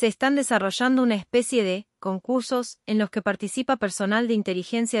 Se están desarrollando una especie de concursos en los que participa personal de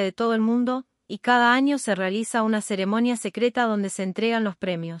inteligencia de todo el mundo, y cada año se realiza una ceremonia secreta donde se entregan los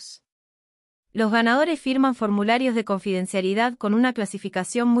premios. Los ganadores firman formularios de confidencialidad con una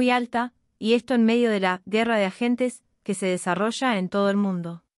clasificación muy alta, y esto en medio de la guerra de agentes que se desarrolla en todo el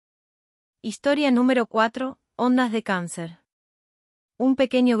mundo. Historia número 4. Ondas de cáncer. Un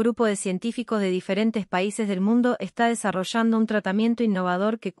pequeño grupo de científicos de diferentes países del mundo está desarrollando un tratamiento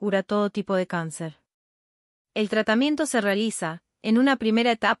innovador que cura todo tipo de cáncer. El tratamiento se realiza, en una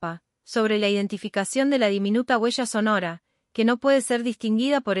primera etapa, sobre la identificación de la diminuta huella sonora, que no puede ser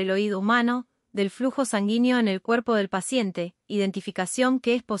distinguida por el oído humano, del flujo sanguíneo en el cuerpo del paciente, identificación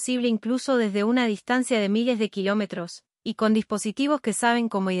que es posible incluso desde una distancia de miles de kilómetros, y con dispositivos que saben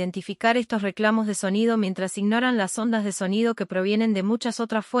cómo identificar estos reclamos de sonido mientras ignoran las ondas de sonido que provienen de muchas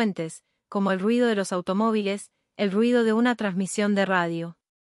otras fuentes, como el ruido de los automóviles, el ruido de una transmisión de radio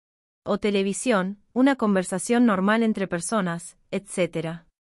o televisión, una conversación normal entre personas, etc.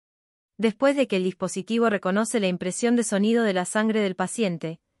 Después de que el dispositivo reconoce la impresión de sonido de la sangre del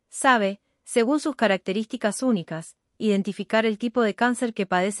paciente, sabe, según sus características únicas, identificar el tipo de cáncer que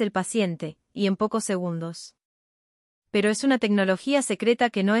padece el paciente, y en pocos segundos. Pero es una tecnología secreta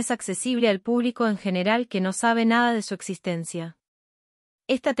que no es accesible al público en general que no sabe nada de su existencia.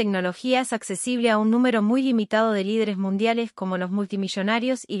 Esta tecnología es accesible a un número muy limitado de líderes mundiales como los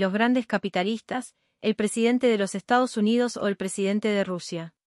multimillonarios y los grandes capitalistas, el presidente de los Estados Unidos o el presidente de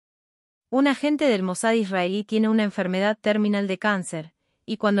Rusia. Un agente del Mossad israelí tiene una enfermedad terminal de cáncer,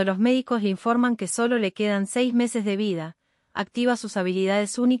 y cuando los médicos le informan que solo le quedan 6 meses de vida, activa sus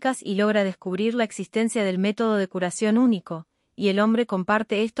habilidades únicas y logra descubrir la existencia del método de curación único, y el hombre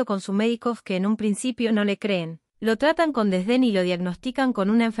comparte esto con sus médicos que en un principio no le creen, lo tratan con desdén y lo diagnostican con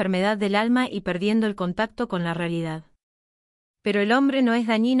una enfermedad del alma y perdiendo el contacto con la realidad. Pero el hombre no es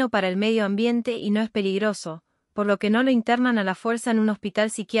dañino para el medio ambiente y no es peligroso, por lo que no lo internan a la fuerza en un hospital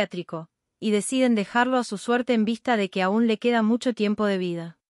psiquiátrico, y deciden dejarlo a su suerte en vista de que aún le queda mucho tiempo de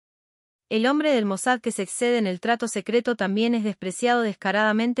vida. El hombre del Mossad que se excede en el trato secreto también es despreciado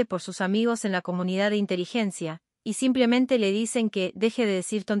descaradamente por sus amigos en la comunidad de inteligencia, y simplemente le dicen que deje de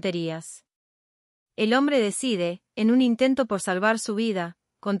decir tonterías. El hombre decide, en un intento por salvar su vida,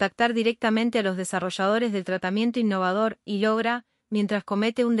 contactar directamente a los desarrolladores del tratamiento innovador y logra, mientras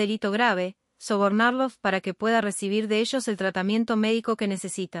comete un delito grave, sobornarlos para que pueda recibir de ellos el tratamiento médico que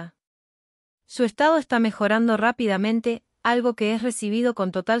necesita. Su estado está mejorando rápidamente, algo que es recibido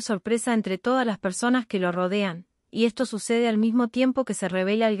con total sorpresa entre todas las personas que lo rodean, y esto sucede al mismo tiempo que se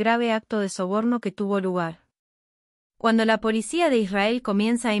revela el grave acto de soborno que tuvo lugar. Cuando la policía de Israel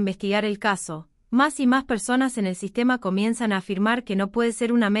comienza a investigar el caso, más y más personas en el sistema comienzan a afirmar que no puede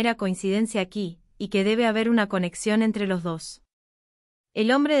ser una mera coincidencia aquí, y que debe haber una conexión entre los dos.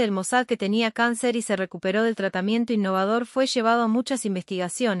 El hombre del Mossad que tenía cáncer y se recuperó del tratamiento innovador fue llevado a muchas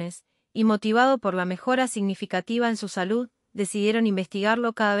investigaciones, y motivado por la mejora significativa en su salud, decidieron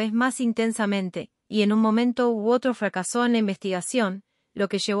investigarlo cada vez más intensamente, y en un momento u otro fracasó en la investigación, lo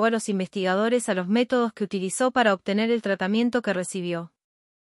que llevó a los investigadores a los métodos que utilizó para obtener el tratamiento que recibió.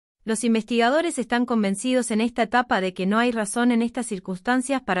 Los investigadores están convencidos en esta etapa de que no hay razón en estas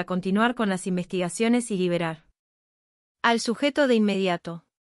circunstancias para continuar con las investigaciones y liberar al sujeto de inmediato.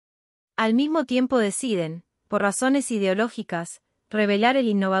 Al mismo tiempo deciden, por razones ideológicas, revelar el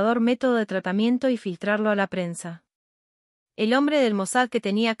innovador método de tratamiento y filtrarlo a la prensa. El hombre del Mossad que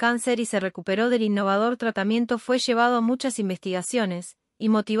tenía cáncer y se recuperó del innovador tratamiento fue llevado a muchas investigaciones, y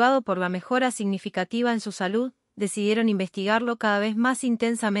motivado por la mejora significativa en su salud, decidieron investigarlo cada vez más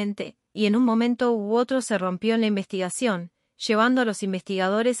intensamente, y en un momento u otro se rompió en la investigación, llevando a los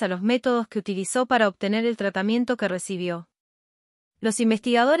investigadores a los métodos que utilizó para obtener el tratamiento que recibió. Los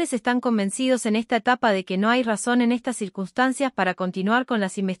investigadores están convencidos en esta etapa de que no hay razón en estas circunstancias para continuar con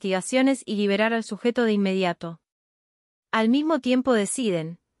las investigaciones y liberar al sujeto de inmediato. Al mismo tiempo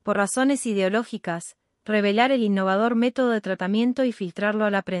deciden, por razones ideológicas, revelar el innovador método de tratamiento y filtrarlo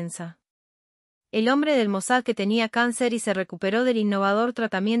a la prensa. El hombre del Mossad que tenía cáncer y se recuperó del innovador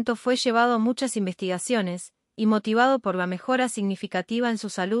tratamiento fue llevado a muchas investigaciones, y motivado por la mejora significativa en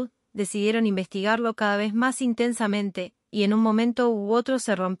su salud, decidieron investigarlo cada vez más intensamente, y en un momento u otro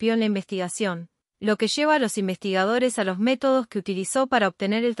se rompió en la investigación, lo que lleva a los investigadores a los métodos que utilizó para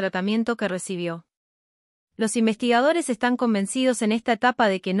obtener el tratamiento que recibió. Los investigadores están convencidos en esta etapa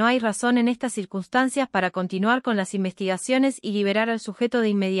de que no hay razón en estas circunstancias para continuar con las investigaciones y liberar al sujeto de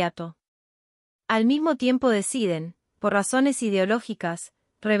inmediato. Al mismo tiempo deciden, por razones ideológicas,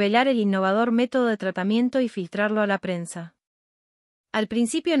 revelar el innovador método de tratamiento y filtrarlo a la prensa. Al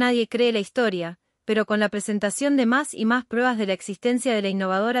principio nadie cree la historia, pero con la presentación de más y más pruebas de la existencia de la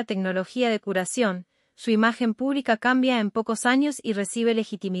innovadora tecnología de curación, su imagen pública cambia en pocos años y recibe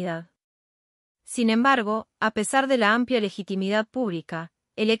legitimidad. Sin embargo, a pesar de la amplia legitimidad pública,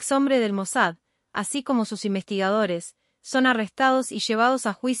 el ex hombre del Mossad, así como sus investigadores, son arrestados y llevados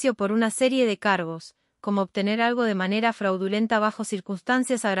a juicio por una serie de cargos, como obtener algo de manera fraudulenta bajo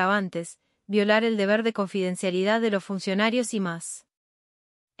circunstancias agravantes, violar el deber de confidencialidad de los funcionarios y más.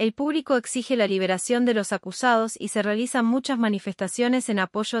 El público exige la liberación de los acusados y se realizan muchas manifestaciones en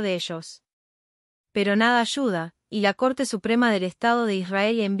apoyo de ellos. Pero nada ayuda, y la Corte Suprema del Estado de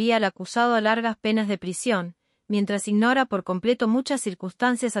Israel envía al acusado a largas penas de prisión, mientras ignora por completo muchas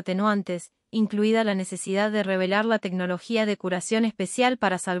circunstancias atenuantes, incluida la necesidad de revelar la tecnología de curación especial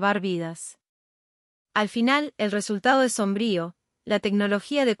para salvar vidas. Al final, el resultado es sombrío, la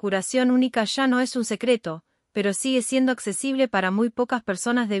tecnología de curación única ya no es un secreto, pero sigue siendo accesible para muy pocas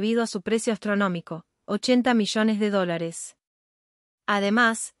personas debido a su precio astronómico, $80 millones.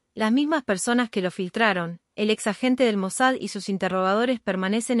 Además, las mismas personas que lo filtraron, el ex agente del Mossad y sus interrogadores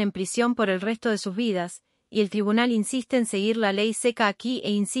permanecen en prisión por el resto de sus vidas, y el tribunal insiste en seguir la ley seca aquí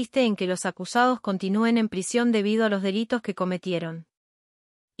e insiste en que los acusados continúen en prisión debido a los delitos que cometieron.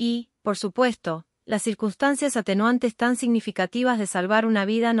 Y, por supuesto, las circunstancias atenuantes tan significativas de salvar una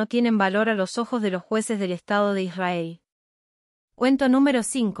vida no tienen valor a los ojos de los jueces del Estado de Israel. Cuento número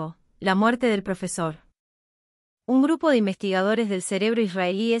 5. La muerte del profesor. Un grupo de investigadores del cerebro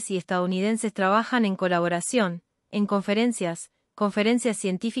israelíes y estadounidenses trabajan en colaboración, en conferencias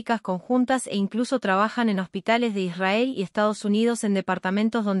científicas conjuntas e incluso trabajan en hospitales de Israel y Estados Unidos en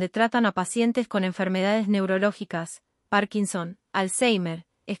departamentos donde tratan a pacientes con enfermedades neurológicas, Parkinson, Alzheimer,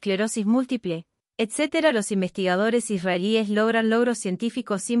 esclerosis múltiple, etc. Los investigadores israelíes logran logros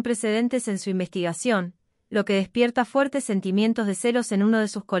científicos sin precedentes en su investigación, lo que despierta fuertes sentimientos de celos en uno de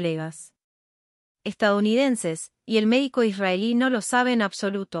sus colegas estadounidenses, y el médico israelí no lo sabe en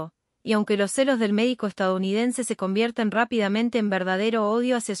absoluto, y aunque los celos del médico estadounidense se convierten rápidamente en verdadero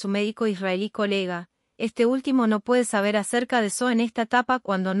odio hacia su médico israelí colega, este último no puede saber acerca de eso en esta etapa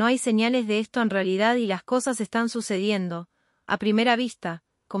cuando no hay señales de esto en realidad y las cosas están sucediendo, a primera vista,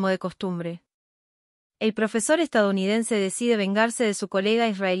 como de costumbre. El profesor estadounidense decide vengarse de su colega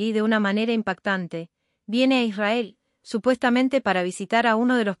israelí de una manera impactante. Viene a Israel, supuestamente para visitar a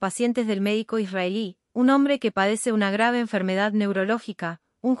uno de los pacientes del médico israelí, un hombre que padece una grave enfermedad neurológica,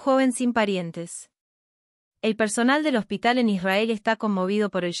 un joven sin parientes. El personal del hospital en Israel está conmovido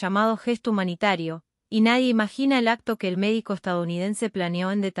por el llamado gesto humanitario, y nadie imagina el acto que el médico estadounidense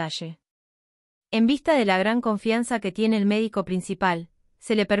planeó en detalle. En vista de la gran confianza que tiene el médico principal,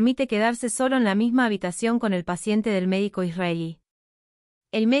 se le permite quedarse solo en la misma habitación con el paciente del médico israelí.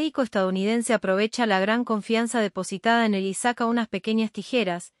 El médico estadounidense aprovecha la gran confianza depositada en él y saca unas pequeñas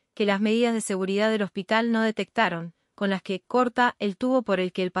tijeras, que las medidas de seguridad del hospital no detectaron, con las que corta el tubo por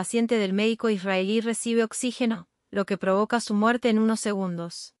el que el paciente del médico israelí recibe oxígeno, lo que provoca su muerte en unos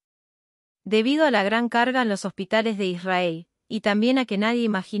segundos. Debido a la gran carga en los hospitales de Israel, y también a que nadie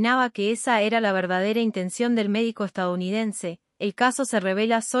imaginaba que esa era la verdadera intención del médico estadounidense, el caso se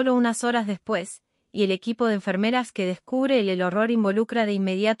revela solo unas horas después, y el equipo de enfermeras que descubre el horror involucra de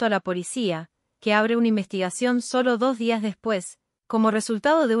inmediato a la policía, que abre una investigación solo 2 días después, como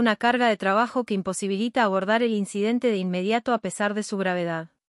resultado de una carga de trabajo que imposibilita abordar el incidente de inmediato a pesar de su gravedad.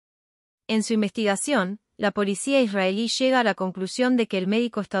 En su investigación, la policía israelí llega a la conclusión de que el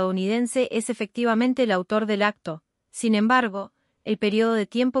médico estadounidense es efectivamente el autor del acto. Sin embargo, el periodo de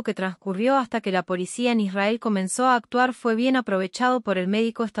tiempo que transcurrió hasta que la policía en Israel comenzó a actuar fue bien aprovechado por el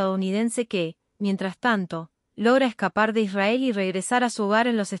médico estadounidense que, mientras tanto, logra escapar de Israel y regresar a su hogar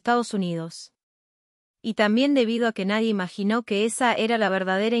en los Estados Unidos. Y también debido a que nadie imaginó que esa era la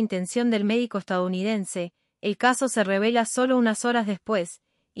verdadera intención del médico estadounidense, el caso se revela solo unas horas después,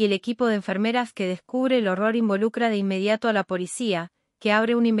 y el equipo de enfermeras que descubre el horror involucra de inmediato a la policía, que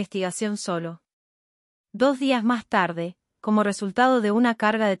abre una investigación solo 2 días más tarde, como resultado de una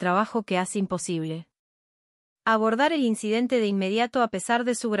carga de trabajo que hace imposible abordar el incidente de inmediato a pesar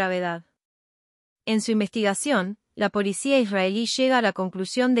de su gravedad. En su investigación, la policía israelí llega a la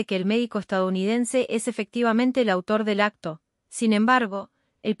conclusión de que el médico estadounidense es efectivamente el autor del acto. Sin embargo,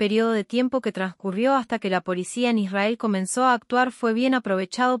 el periodo de tiempo que transcurrió hasta que la policía en Israel comenzó a actuar fue bien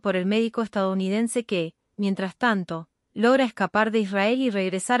aprovechado por el médico estadounidense que, mientras tanto, logra escapar de Israel y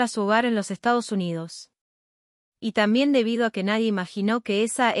regresar a su hogar en los Estados Unidos. Y también debido a que nadie imaginó que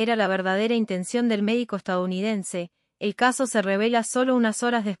esa era la verdadera intención del médico estadounidense, el caso se revela solo unas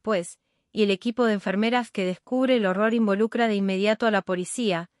horas después, y el equipo de enfermeras que descubre el horror involucra de inmediato a la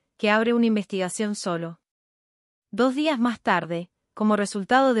policía, que abre una investigación solo 2 días más tarde, como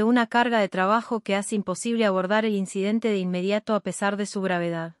resultado de una carga de trabajo que hace imposible abordar el incidente de inmediato a pesar de su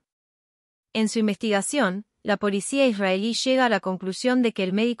gravedad. En su investigación, la policía israelí llega a la conclusión de que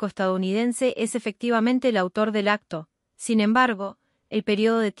el médico estadounidense es efectivamente el autor del acto. Sin embargo, el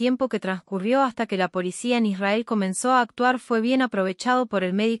periodo de tiempo que transcurrió hasta que la policía en Israel comenzó a actuar fue bien aprovechado por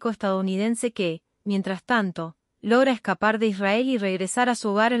el médico estadounidense que, mientras tanto, logra escapar de Israel y regresar a su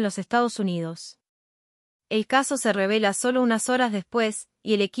hogar en los Estados Unidos. El caso se revela solo unas horas después,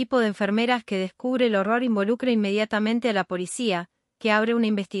 y el equipo de enfermeras que descubre el horror involucra inmediatamente a la policía, que abre una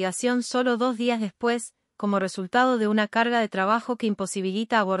investigación solo 2 días después, como resultado de una carga de trabajo que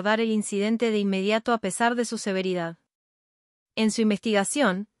imposibilita abordar el incidente de inmediato a pesar de su severidad. En su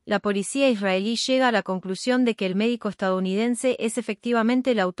investigación, la policía israelí llega a la conclusión de que el médico estadounidense es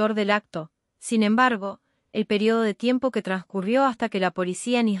efectivamente el autor del acto. Sin embargo, el periodo de tiempo que transcurrió hasta que la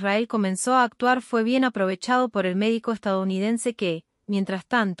policía en Israel comenzó a actuar fue bien aprovechado por el médico estadounidense que, mientras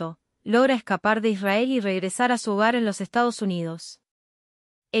tanto, logra escapar de Israel y regresar a su hogar en los Estados Unidos.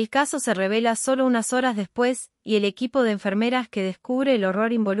 El caso se revela solo unas horas después, y el equipo de enfermeras que descubre el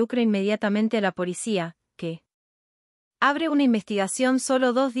horror involucra inmediatamente a la policía, que abre una investigación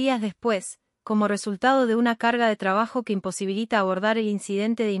solo 2 días después, como resultado de una carga de trabajo que imposibilita abordar el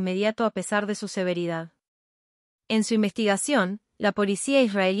incidente de inmediato a pesar de su severidad. En su investigación, la policía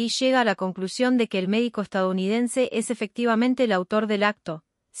israelí llega a la conclusión de que el médico estadounidense es efectivamente el autor del acto.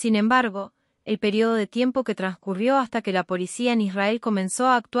 Sin embargo, el periodo de tiempo que transcurrió hasta que la policía en Israel comenzó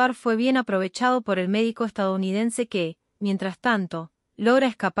a actuar fue bien aprovechado por el médico estadounidense que, mientras tanto, logra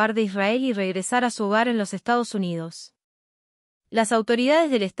escapar de Israel y regresar a su hogar en los Estados Unidos. Las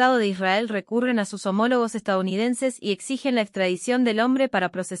autoridades del Estado de Israel recurren a sus homólogos estadounidenses y exigen la extradición del hombre para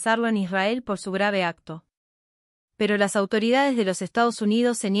procesarlo en Israel por su grave acto. Pero las autoridades de los Estados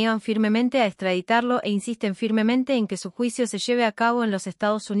Unidos se niegan firmemente a extraditarlo e insisten firmemente en que su juicio se lleve a cabo en los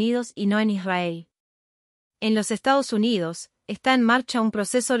Estados Unidos y no en Israel. En los Estados Unidos, está en marcha un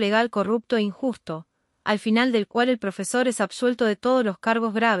proceso legal corrupto e injusto, al final del cual el profesor es absuelto de todos los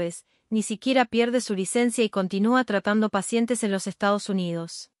cargos graves, ni siquiera pierde su licencia y continúa tratando pacientes en los Estados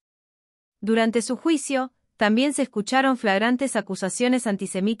Unidos. Durante su juicio, también se escucharon flagrantes acusaciones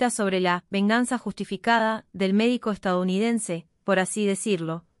antisemitas sobre la venganza justificada del médico estadounidense, por así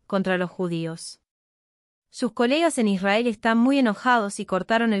decirlo, contra los judíos. Sus colegas en Israel están muy enojados y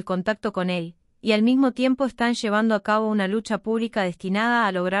cortaron el contacto con él, y al mismo tiempo están llevando a cabo una lucha pública destinada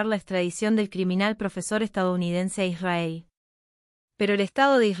a lograr la extradición del criminal profesor estadounidense a Israel. Pero el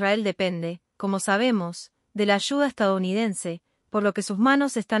Estado de Israel depende, como sabemos, de la ayuda estadounidense, por lo que sus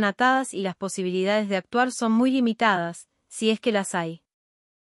manos están atadas y las posibilidades de actuar son muy limitadas, si es que las hay.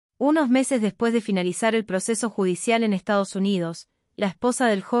 Unos meses después de finalizar el proceso judicial en Estados Unidos, la esposa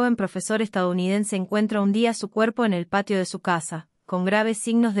del joven profesor estadounidense encuentra un día su cuerpo en el patio de su casa, con graves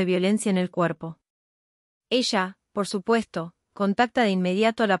signos de violencia en el cuerpo. Ella, por supuesto, contacta de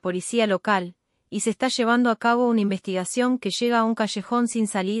inmediato a la policía local, y se está llevando a cabo una investigación que llega a un callejón sin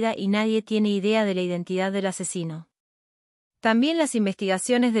salida y nadie tiene idea de la identidad del asesino. También las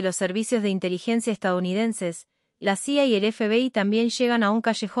investigaciones de los servicios de inteligencia estadounidenses, la CIA y el FBI también llegan a un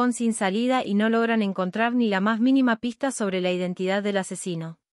callejón sin salida y no logran encontrar ni la más mínima pista sobre la identidad del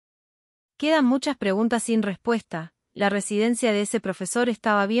asesino. Quedan muchas preguntas sin respuesta. La residencia de ese profesor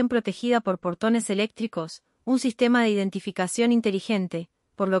estaba bien protegida por portones eléctricos, un sistema de identificación inteligente,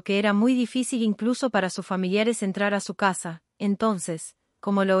 por lo que era muy difícil incluso para sus familiares entrar a su casa. Entonces,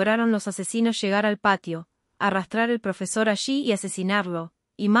 ¿cómo lograron los asesinos llegar al patio, arrastrar al profesor allí y asesinarlo,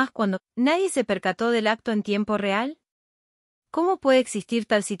 y más cuando nadie se percató del acto en tiempo real? ¿Cómo puede existir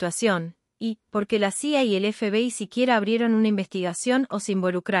tal situación? Y, ¿por qué la CIA y el FBI siquiera abrieron una investigación o se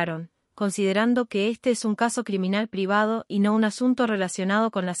involucraron, considerando que este es un caso criminal privado y no un asunto relacionado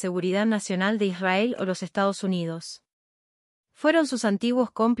con la seguridad nacional de Israel o los Estados Unidos? Fueron sus antiguos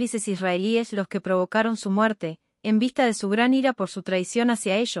cómplices israelíes los que provocaron su muerte, en vista de su gran ira por su traición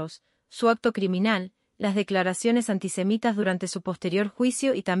hacia ellos, su acto criminal, las declaraciones antisemitas durante su posterior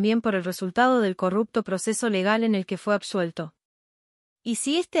juicio y también por el resultado del corrupto proceso legal en el que fue absuelto. Y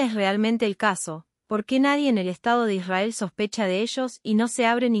si este es realmente el caso, ¿por qué nadie en el Estado de Israel sospecha de ellos y no se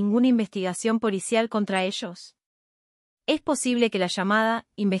abre ninguna investigación policial contra ellos? Es posible que la llamada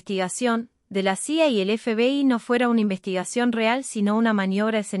investigación de la CIA y el FBI no fuera una investigación real sino una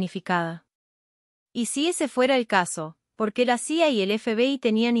maniobra escenificada. Y si ese fuera el caso, ¿por qué la CIA y el FBI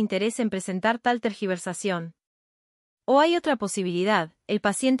tenían interés en presentar tal tergiversación? O hay otra posibilidad, el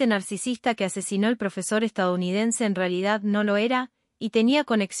paciente narcisista que asesinó al profesor estadounidense en realidad no lo era, y tenía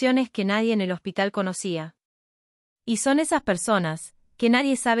conexiones que nadie en el hospital conocía. Y son esas personas, que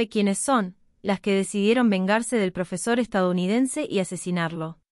nadie sabe quiénes son, las que decidieron vengarse del profesor estadounidense y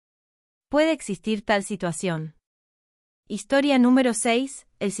asesinarlo. Puede existir tal situación. Historia número 6,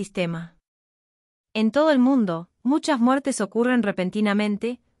 el sistema. En todo el mundo, muchas muertes ocurren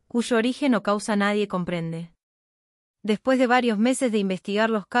repentinamente, cuyo origen o causa nadie comprende. Después de varios meses de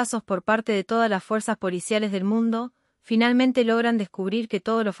investigar los casos por parte de todas las fuerzas policiales del mundo, finalmente logran descubrir que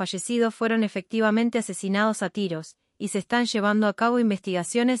todos los fallecidos fueron efectivamente asesinados a tiros, y se están llevando a cabo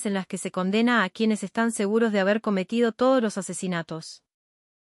investigaciones en las que se condena a quienes están seguros de haber cometido todos los asesinatos.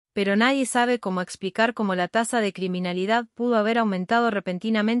 Pero nadie sabe cómo explicar cómo la tasa de criminalidad pudo haber aumentado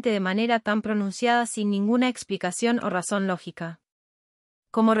repentinamente de manera tan pronunciada sin ninguna explicación o razón lógica.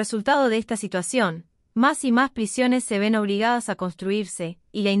 Como resultado de esta situación, más y más prisiones se ven obligadas a construirse,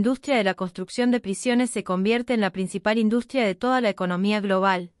 y la industria de la construcción de prisiones se convierte en la principal industria de toda la economía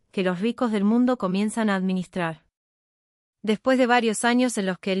global, que los ricos del mundo comienzan a administrar. Después de varios años en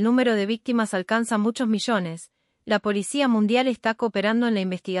los que el número de víctimas alcanza muchos millones, la Policía Mundial está cooperando en la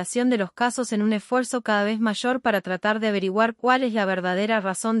investigación de los casos en un esfuerzo cada vez mayor para tratar de averiguar cuál es la verdadera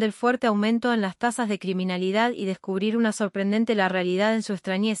razón del fuerte aumento en las tasas de criminalidad y descubrir una sorprendente la realidad en su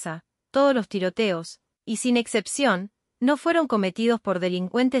extrañeza. Todos los tiroteos, y sin excepción, no fueron cometidos por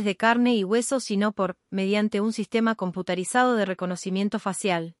delincuentes de carne y hueso sino mediante un sistema computarizado de reconocimiento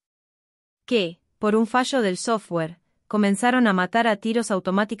facial. Que, por un fallo del software, comenzaron a matar a tiros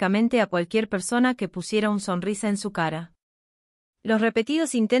automáticamente a cualquier persona que pusiera una sonrisa en su cara. Los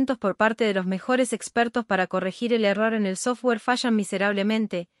repetidos intentos por parte de los mejores expertos para corregir el error en el software fallan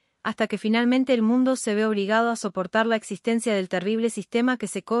miserablemente, hasta que finalmente el mundo se ve obligado a soportar la existencia del terrible sistema que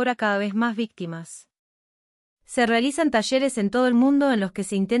se cobra cada vez más víctimas. Se realizan talleres en todo el mundo en los que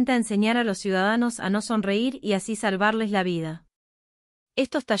se intenta enseñar a los ciudadanos a no sonreír y así salvarles la vida.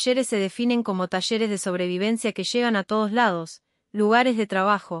 Estos talleres se definen como talleres de sobrevivencia que llegan a todos lados, lugares de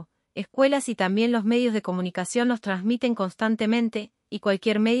trabajo, escuelas y también los medios de comunicación los transmiten constantemente, y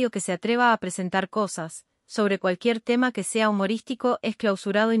cualquier medio que se atreva a presentar cosas sobre cualquier tema que sea humorístico es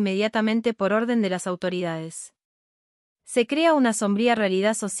clausurado inmediatamente por orden de las autoridades. Se crea una sombría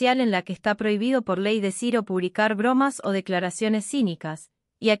realidad social en la que está prohibido por ley decir o publicar bromas o declaraciones cínicas,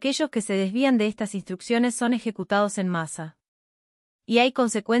 y aquellos que se desvían de estas instrucciones son ejecutados en masa. Y hay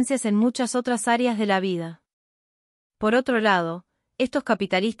consecuencias en muchas otras áreas de la vida. Por otro lado, estos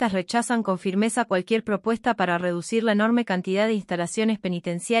capitalistas rechazan con firmeza cualquier propuesta para reducir la enorme cantidad de instalaciones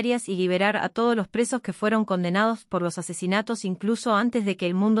penitenciarias y liberar a todos los presos que fueron condenados por los asesinatos incluso antes de que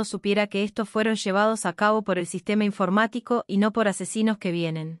el mundo supiera que estos fueron llevados a cabo por el sistema informático y no por asesinos que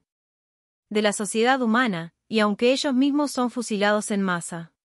vienen de la sociedad humana, y aunque ellos mismos son fusilados en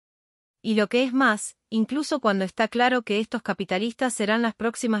masa. Y lo que es más, incluso cuando está claro que estos capitalistas serán las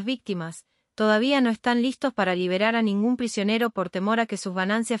próximas víctimas, todavía no están listos para liberar a ningún prisionero por temor a que sus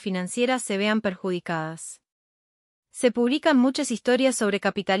ganancias financieras se vean perjudicadas. Se publican muchas historias sobre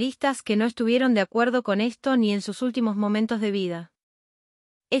capitalistas que no estuvieron de acuerdo con esto ni en sus últimos momentos de vida.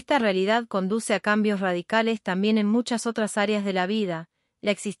 Esta realidad conduce a cambios radicales también en muchas otras áreas de la vida,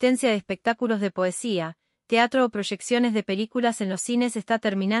 la existencia de espectáculos de poesía, teatro o proyecciones de películas en los cines está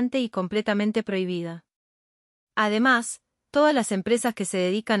terminante y completamente prohibida. Además, todas las empresas que se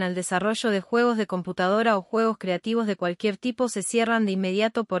dedican al desarrollo de juegos de computadora o juegos creativos de cualquier tipo se cierran de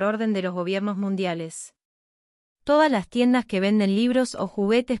inmediato por orden de los gobiernos mundiales. Todas las tiendas que venden libros o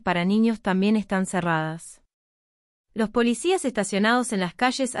juguetes para niños también están cerradas. Los policías estacionados en las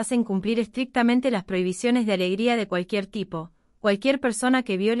calles hacen cumplir estrictamente las prohibiciones de alegría de cualquier tipo. Cualquier persona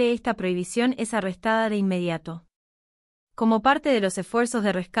que viole esta prohibición es arrestada de inmediato. Como parte de los esfuerzos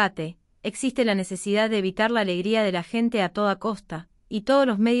de rescate, existe la necesidad de evitar la alegría de la gente a toda costa, y todos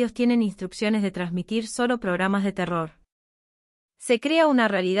los medios tienen instrucciones de transmitir solo programas de terror. Se crea una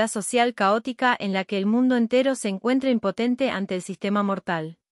realidad social caótica en la que el mundo entero se encuentra impotente ante el sistema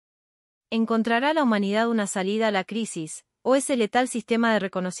mortal. ¿Encontrará la humanidad una salida a la crisis, o ese letal sistema de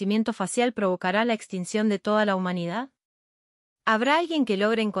reconocimiento facial provocará la extinción de toda la humanidad? ¿Habrá alguien que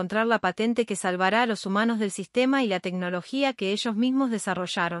logre encontrar la patente que salvará a los humanos del sistema y la tecnología que ellos mismos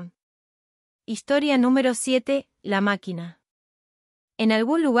desarrollaron? Historia número 7, la máquina. En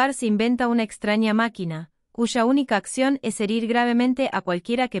algún lugar se inventa una extraña máquina, cuya única acción es herir gravemente a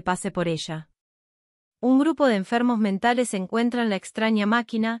cualquiera que pase por ella. Un grupo de enfermos mentales encuentran la extraña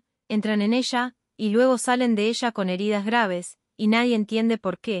máquina, entran en ella, y luego salen de ella con heridas graves, y nadie entiende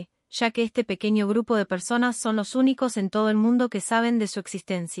por qué, ya que este pequeño grupo de personas son los únicos en todo el mundo que saben de su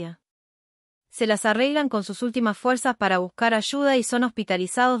existencia. Se las arreglan con sus últimas fuerzas para buscar ayuda y son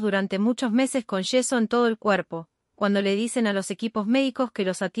hospitalizados durante muchos meses con yeso en todo el cuerpo, cuando le dicen a los equipos médicos que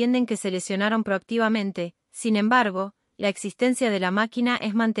los atienden que se lesionaron proactivamente. Sin embargo, la existencia de la máquina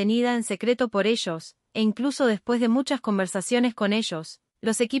es mantenida en secreto por ellos, e incluso después de muchas conversaciones con ellos,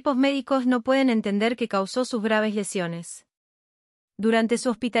 los equipos médicos no pueden entender qué causó sus graves lesiones. Durante su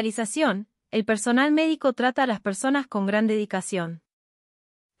hospitalización, el personal médico trata a las personas con gran dedicación.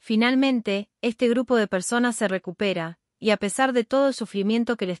 Finalmente, este grupo de personas se recupera, y a pesar de todo el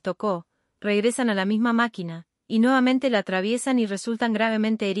sufrimiento que les tocó, regresan a la misma máquina, y nuevamente la atraviesan y resultan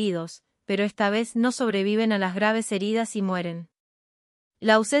gravemente heridos, pero esta vez no sobreviven a las graves heridas y mueren.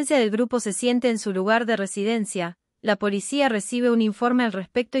 La ausencia del grupo se siente en su lugar de residencia, la policía recibe un informe al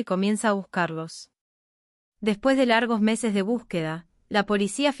respecto y comienza a buscarlos. Después de largos meses de búsqueda, la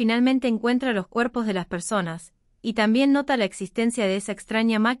policía finalmente encuentra los cuerpos de las personas, y también nota la existencia de esa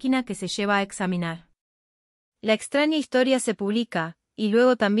extraña máquina que se lleva a examinar. La extraña historia se publica, y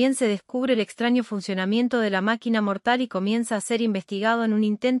luego también se descubre el extraño funcionamiento de la máquina mortal y comienza a ser investigado en un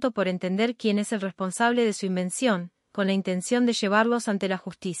intento por entender quién es el responsable de su invención, con la intención de llevarlos ante la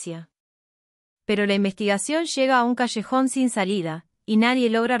justicia. Pero la investigación llega a un callejón sin salida, y nadie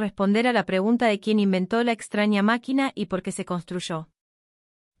logra responder a la pregunta de quién inventó la extraña máquina y por qué se construyó.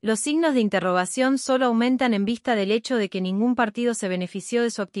 Los signos de interrogación solo aumentan en vista del hecho de que ningún partido se benefició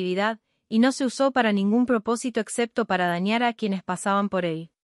de su actividad, y no se usó para ningún propósito excepto para dañar a quienes pasaban por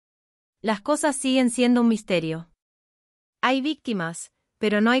él. Las cosas siguen siendo un misterio. Hay víctimas,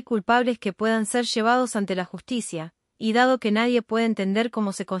 pero no hay culpables que puedan ser llevados ante la justicia, y dado que nadie puede entender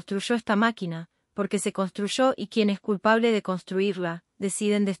cómo se construyó esta máquina, porque se construyó y quién es culpable de construirla,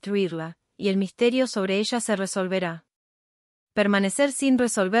 deciden destruirla, y el misterio sobre ella se resolverá. Permanecer sin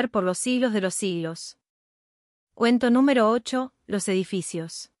resolver por los siglos de los siglos. Cuento número 8. Los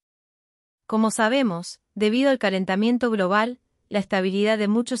edificios. Como sabemos, debido al calentamiento global, la estabilidad de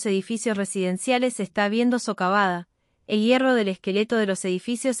muchos edificios residenciales se está viendo socavada, el hierro del esqueleto de los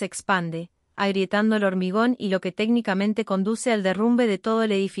edificios se expande, agrietando el hormigón y lo que técnicamente conduce al derrumbe de todo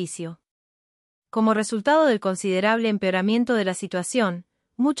el edificio. Como resultado del considerable empeoramiento de la situación,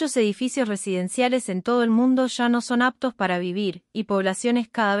 muchos edificios residenciales en todo el mundo ya no son aptos para vivir, y poblaciones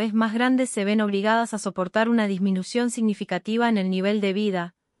cada vez más grandes se ven obligadas a soportar una disminución significativa en el nivel de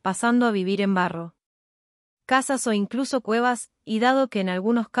vida, pasando a vivir en barro, casas o incluso cuevas, y dado que en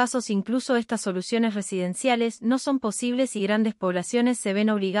algunos casos incluso estas soluciones residenciales no son posibles y grandes poblaciones se ven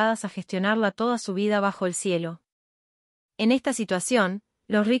obligadas a gestionarla toda su vida bajo el cielo. En esta situación,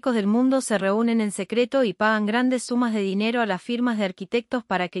 los ricos del mundo se reúnen en secreto y pagan grandes sumas de dinero a las firmas de arquitectos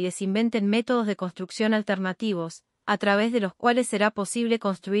para que les inventen métodos de construcción alternativos, a través de los cuales será posible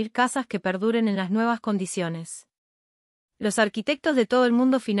construir casas que perduren en las nuevas condiciones. Los arquitectos de todo el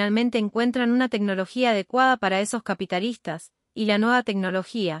mundo finalmente encuentran una tecnología adecuada para esos capitalistas, y la nueva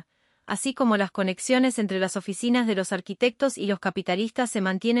tecnología, así como las conexiones entre las oficinas de los arquitectos y los capitalistas se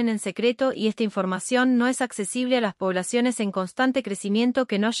mantienen en secreto y esta información no es accesible a las poblaciones en constante crecimiento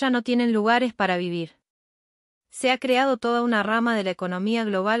que ya no tienen lugares para vivir. Se ha creado toda una rama de la economía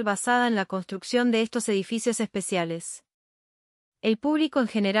global basada en la construcción de estos edificios especiales. El público en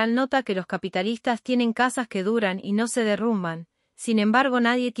general nota que los capitalistas tienen casas que duran y no se derrumban, sin embargo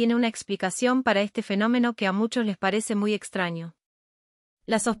nadie tiene una explicación para este fenómeno que a muchos les parece muy extraño.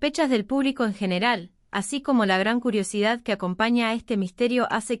 Las sospechas del público en general, así como la gran curiosidad que acompaña a este misterio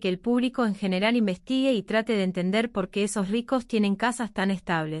hace que el público en general investigue y trate de entender por qué esos ricos tienen casas tan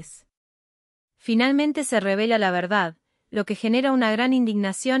estables. Finalmente se revela la verdad, lo que genera una gran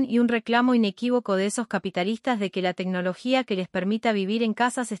indignación y un reclamo inequívoco de esos capitalistas de que la tecnología que les permita vivir en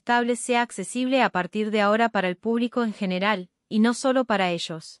casas estables sea accesible a partir de ahora para el público en general, y no solo para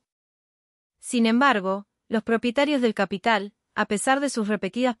ellos. Sin embargo, los propietarios del capital, a pesar de sus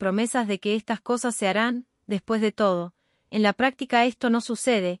repetidas promesas de que estas cosas se harán, después de todo, en la práctica esto no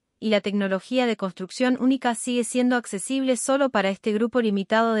sucede, y la tecnología de construcción única sigue siendo accesible solo para este grupo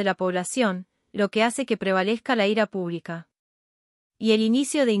limitado de la población, lo que hace que prevalezca la ira pública. Y el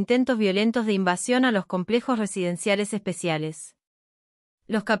inicio de intentos violentos de invasión a los complejos residenciales especiales.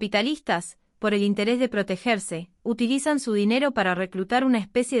 Los capitalistas, por el interés de protegerse, utilizan su dinero para reclutar una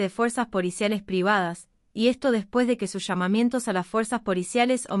especie de fuerzas policiales privadas, y esto después de que sus llamamientos a las fuerzas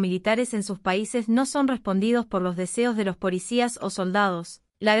policiales o militares en sus países no son respondidos por los deseos de los policías o soldados,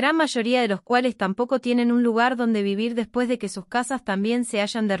 la gran mayoría de los cuales tampoco tienen un lugar donde vivir después de que sus casas también se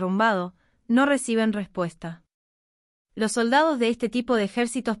hayan derrumbado, no reciben respuesta. Los soldados de este tipo de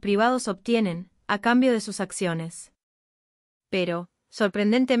ejércitos privados obtienen, a cambio de sus acciones. Pero,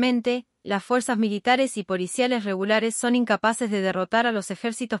 sorprendentemente, las fuerzas militares y policiales regulares son incapaces de derrotar a los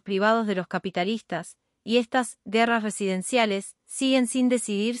ejércitos privados de los capitalistas, y estas guerras residenciales siguen sin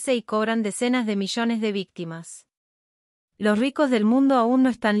decidirse y cobran decenas de millones de víctimas. Los ricos del mundo aún no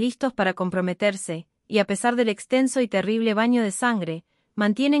están listos para comprometerse, y a pesar del extenso y terrible baño de sangre,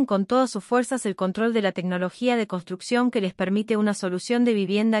 mantienen con todas sus fuerzas el control de la tecnología de construcción que les permite una solución de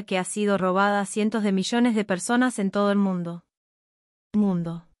vivienda que ha sido robada a cientos de millones de personas en todo el mundo.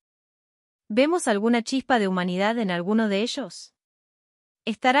 ¿Vemos alguna chispa de humanidad en alguno de ellos?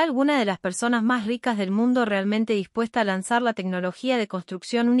 ¿Estará alguna de las personas más ricas del mundo realmente dispuesta a lanzar la tecnología de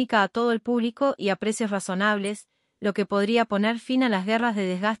construcción única a todo el público y a precios razonables, lo que podría poner fin a las guerras de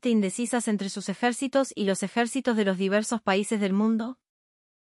desgaste indecisas entre sus ejércitos y los ejércitos de los diversos países del mundo?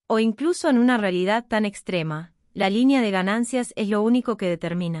 O incluso en una realidad tan extrema, la línea de ganancias es lo único que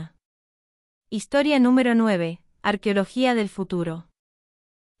determina. Historia número 9. Arqueología del futuro.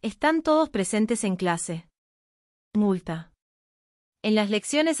 Están todos presentes en clase. Multa. En las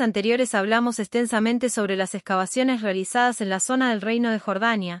lecciones anteriores hablamos extensamente sobre las excavaciones realizadas en la zona del Reino de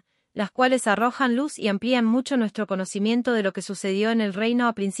Jordania, las cuales arrojan luz y amplían mucho nuestro conocimiento de lo que sucedió en el reino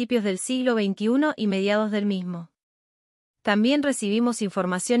a principios del siglo XXI y mediados del mismo. También recibimos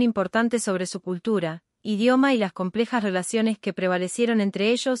información importante sobre su cultura, idioma y las complejas relaciones que prevalecieron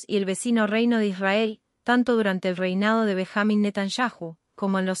entre ellos y el vecino reino de Israel, tanto durante el reinado de Benjamín Netanyahu,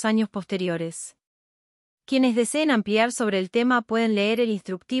 como en los años posteriores. Quienes deseen ampliar sobre el tema pueden leer el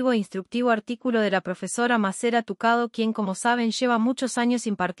instructivo artículo de la profesora Macera Tucado, quien, como saben, lleva muchos años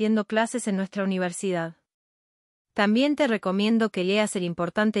impartiendo clases en nuestra universidad. También te recomiendo que leas el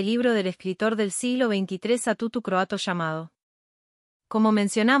importante libro del escritor del siglo XXIII Tutu croato llamado. Como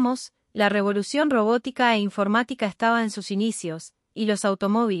mencionamos, la revolución robótica e informática estaba en sus inicios, y los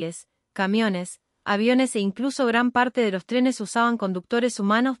automóviles, camiones, aviones e incluso gran parte de los trenes usaban conductores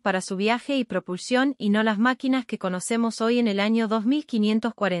humanos para su viaje y propulsión y no las máquinas que conocemos hoy en el año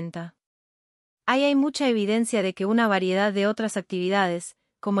 2540. Hay mucha evidencia de que una variedad de otras actividades,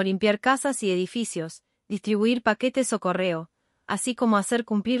 como limpiar casas y edificios, distribuir paquetes o correo, así como hacer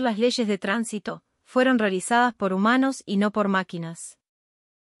cumplir las leyes de tránsito, fueron realizadas por humanos y no por máquinas.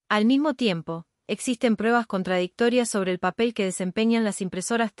 Al mismo tiempo, existen pruebas contradictorias sobre el papel que desempeñan las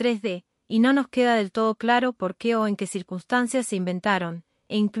impresoras 3D, y no nos queda del todo claro por qué o en qué circunstancias se inventaron,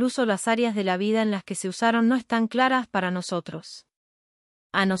 e incluso las áreas de la vida en las que se usaron no están claras para nosotros.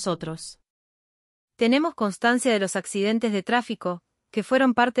 A nosotros. Tenemos constancia de los accidentes de tráfico, que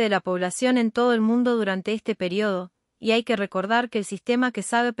fueron parte de la población en todo el mundo durante este periodo, y hay que recordar que el sistema que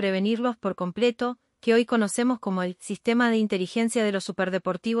sabe prevenirlos por completo, que hoy conocemos como el sistema de inteligencia de los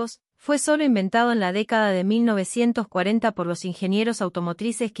superdeportivos, fue solo inventado en la década de 1940 por los ingenieros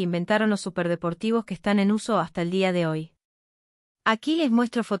automotrices que inventaron los superdeportivos que están en uso hasta el día de hoy. Aquí les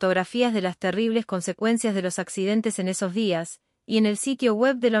muestro fotografías de las terribles consecuencias de los accidentes en esos días, y en el sitio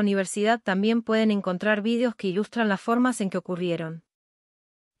web de la universidad también pueden encontrar vídeos que ilustran las formas en que ocurrieron.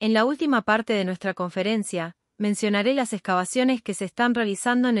 En la última parte de nuestra conferencia, mencionaré las excavaciones que se están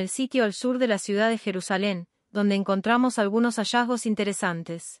realizando en el sitio al sur de la ciudad de Jerusalén, donde encontramos algunos hallazgos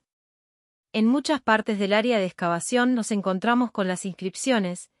interesantes. En muchas partes del área de excavación nos encontramos con las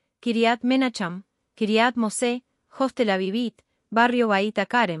inscripciones Kiryat Menachem, Kiryat Mosé, Hostel Avivit, Barrio Bait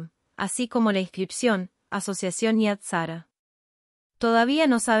HaKarem, así como la inscripción Asociación Yad Zara. Todavía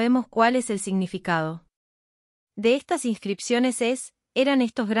no sabemos cuál es el significado de estas inscripciones. Eran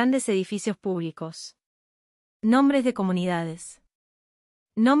estos grandes edificios públicos. Nombres de comunidades.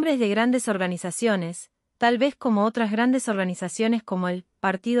 Nombres de grandes organizaciones, tal vez como otras grandes organizaciones como el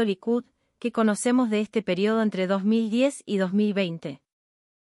Partido Likud, que conocemos de este periodo entre 2010 y 2020.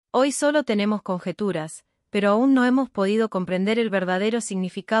 Hoy solo tenemos conjeturas, pero aún no hemos podido comprender el verdadero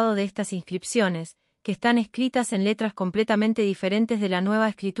significado de estas inscripciones, que están escritas en letras completamente diferentes de la nueva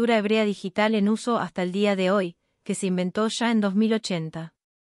escritura hebrea digital en uso hasta el día de hoy, que se inventó ya en 2080.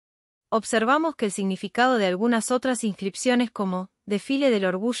 Observamos que el significado de algunas otras inscripciones como Desfile del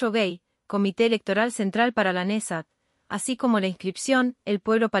Orgullo Gay, Comité Electoral Central para la Knesset, así como la inscripción El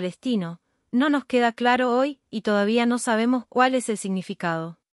Pueblo Palestino, no nos queda claro hoy y todavía no sabemos cuál es el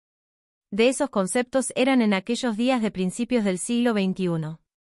significado de esos conceptos eran en aquellos días de principios del siglo XXI.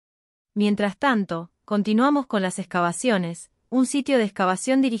 Mientras tanto, continuamos con las excavaciones, un sitio de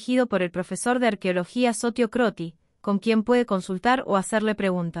excavación dirigido por el profesor de arqueología Sotio Croti, con quien puede consultar o hacerle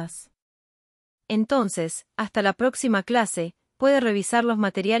preguntas. Entonces, hasta la próxima clase, puede revisar los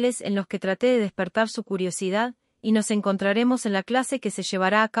materiales en los que traté de despertar su curiosidad, y nos encontraremos en la clase que se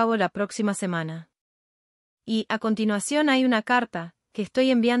llevará a cabo la próxima semana. Y, a continuación hay una carta, que estoy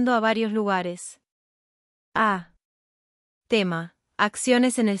enviando a varios lugares. A. Tema: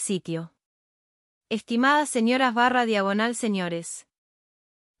 acciones en el sitio. Estimadas señoras / señores.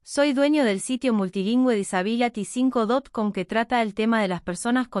 Soy dueño del sitio multilingüe disability5.com que trata el tema de las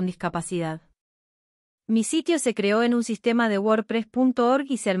personas con discapacidad. Mi sitio se creó en un sistema de WordPress.org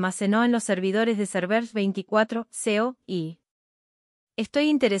y se almacenó en los servidores de Servers 24, SEO, y estoy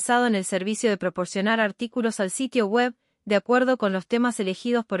interesado en el servicio de proporcionar artículos al sitio web, de acuerdo con los temas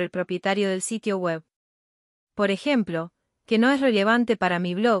elegidos por el propietario del sitio web. Por ejemplo, que no es relevante para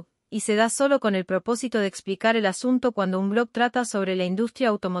mi blog, y se da solo con el propósito de explicar el asunto cuando un blog trata sobre la industria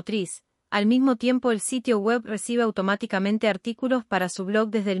automotriz. Al mismo tiempo el sitio web recibe automáticamente artículos para su blog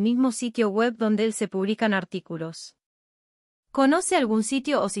desde el mismo sitio web donde se publican artículos. ¿Conoce algún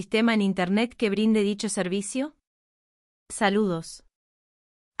sitio o sistema en Internet que brinde dicho servicio? Saludos.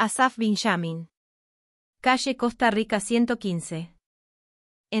 Asaf Benjamin. Calle Costa Rica 115.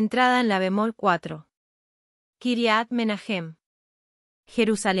 Entrada en la bemol 4. Kiryat Menahem.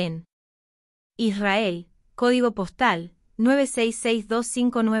 Jerusalén. Israel, código postal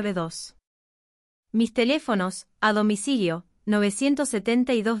 9662592. Mis teléfonos, a domicilio,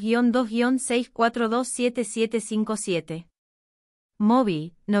 972-2-642-7757.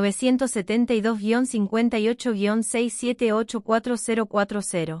 Móvil,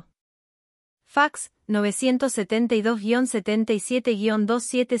 972-58-6784040. Fax,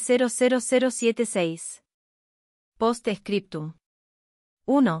 972-77-2700076. Post-scriptum.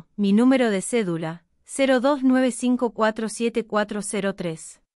 1. Mi número de cédula,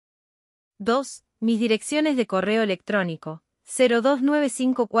 029547403. 2. Mis direcciones de correo electrónico,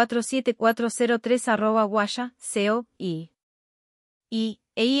 029547403 @guaya, co, y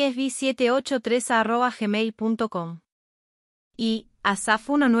eisb783 y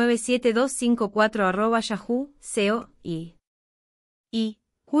asaf19725 @yahoo, co, y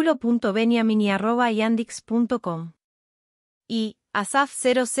culo.beniamini@yandix.com y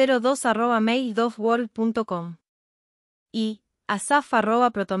asaf002 @mail2world.com y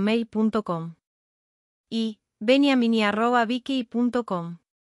asaf@protonmail.com y beniamini@viki.com.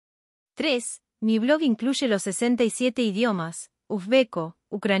 3. Mi blog incluye los 67 idiomas: uzbeko,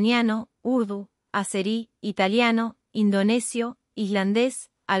 ucraniano, urdu, azerí, italiano, indonesio,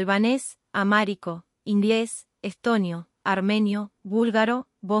 islandés, albanés, amárico, inglés, estonio, armenio, búlgaro,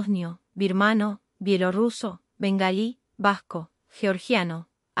 bosnio, birmano, bielorruso, bengalí, vasco, georgiano,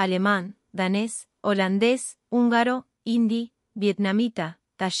 alemán, danés, holandés, húngaro, hindi, vietnamita,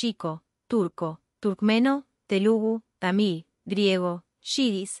 tayiko, turco, turkmeno, telugu, tamil, griego,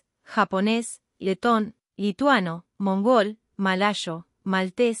 yidis, japonés, letón, lituano, mongol, malayo,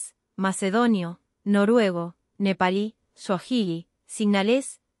 maltés, macedonio, noruego, nepalí, suajili,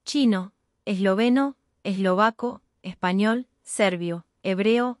 singalés, chino, esloveno, eslovaco, español, serbio,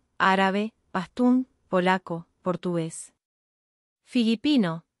 hebreo, árabe, pastún, polaco, portugués,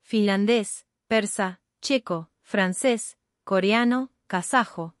 filipino, finlandés, persa, checo, francés, coreano,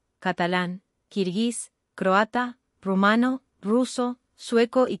 kazajo, catalán, kirguís, croata, rumano, ruso,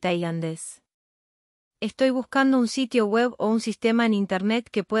 sueco y tailandés. Estoy buscando un sitio web o un sistema en Internet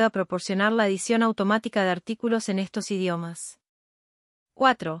que pueda proporcionar la edición automática de artículos en estos idiomas.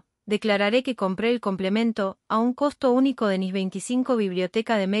 4. Declararé que compré el complemento, a un costo único de NIS 25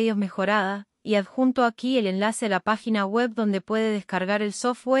 Biblioteca de Medios mejorada, y adjunto aquí el enlace a la página web donde puede descargar el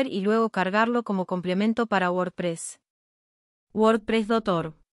software y luego cargarlo como complemento para WordPress.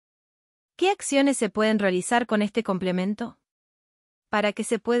 WordPress.org. ¿Qué acciones se pueden realizar con este complemento? ¿Para qué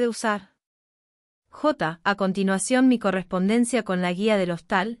se puede usar? J. A continuación mi correspondencia con la guía del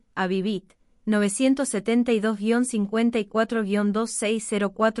hostal, a Vivit,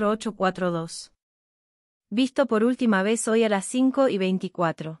 972-54-2604842. Visto por última vez hoy a las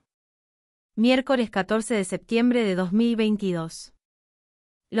 5:24. Miércoles 14 de septiembre de 2022.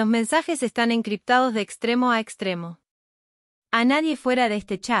 Los mensajes están encriptados de extremo a extremo. A nadie fuera de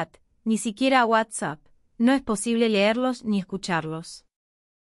este chat, ni siquiera a WhatsApp, no es posible leerlos ni escucharlos.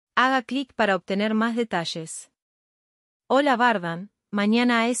 Haga clic para obtener más detalles. Hola Bardan,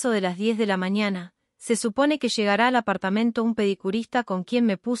 mañana a eso de las 10 de la mañana, se supone que llegará al apartamento un pedicurista con quien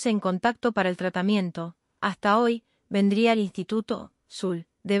me puse en contacto para el tratamiento. Hasta hoy, vendría al instituto, Sul,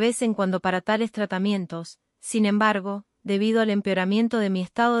 de vez en cuando para tales tratamientos. Sin embargo, debido al empeoramiento de mi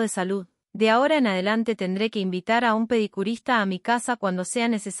estado de salud, De ahora en adelante tendré que invitar a un pedicurista a mi casa cuando sea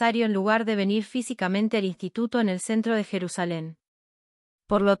necesario en lugar de venir físicamente al instituto en el centro de Jerusalén.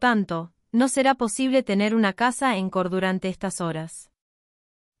 Por lo tanto, no será posible tener una casa en Cor durante estas horas.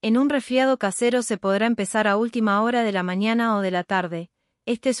 En un resfriado casero se podrá empezar a última hora de la mañana o de la tarde.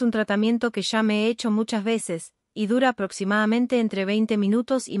 Este es un tratamiento que ya me he hecho muchas veces, y dura aproximadamente entre 20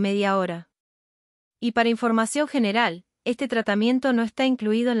 minutos y media hora. Y para información general, este tratamiento no está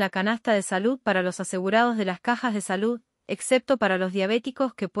incluido en la canasta de salud para los asegurados de las cajas de salud, excepto para los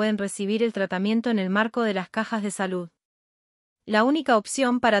diabéticos que pueden recibir el tratamiento en el marco de las cajas de salud. La única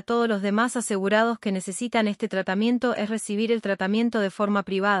opción para todos los demás asegurados que necesitan este tratamiento es recibir el tratamiento de forma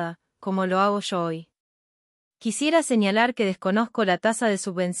privada, como lo hago yo hoy. Quisiera señalar que desconozco la tasa de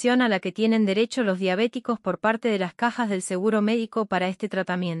subvención a la que tienen derecho los diabéticos por parte de las cajas del seguro médico para este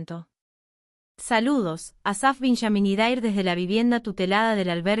tratamiento. Saludos, Asaf Benjaminidair desde la vivienda tutelada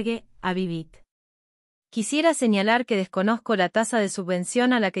del albergue, Avivit. Quisiera señalar que desconozco la tasa de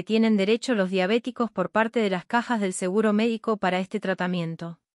subvención a la que tienen derecho los diabéticos por parte de las cajas del seguro médico para este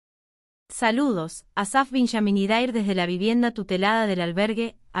tratamiento. Saludos, Asaf Benjaminidair desde la vivienda tutelada del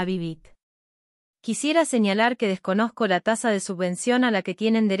albergue, Avivit. Quisiera señalar que desconozco la tasa de subvención a la que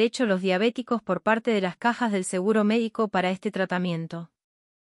tienen derecho los diabéticos por parte de las cajas del seguro médico para este tratamiento.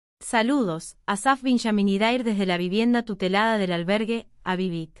 Saludos, Asaf Benjaminidair desde la vivienda tutelada del albergue,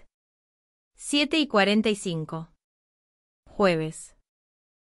 Avivit. 7:45. Jueves.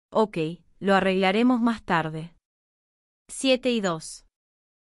 Ok, lo arreglaremos más tarde. 7:02.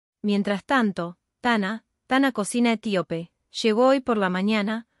 Mientras tanto, Tana cocina etíope, llegó hoy por la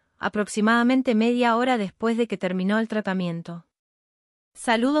mañana, aproximadamente media hora después de que terminó el tratamiento.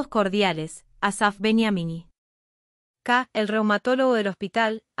 Saludos cordiales, Asaf Benjamini. El reumatólogo del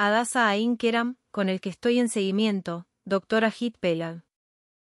hospital, Hadassah Ain Keram, con el que estoy en seguimiento, Dr. Ajit Pelal.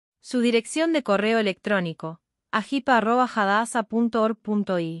 Su dirección de correo electrónico,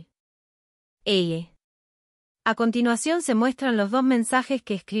 ajipa@hadassah.org.il. A continuación se muestran los dos mensajes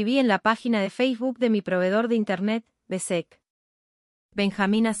que escribí en la página de Facebook de mi proveedor de Internet, Besek.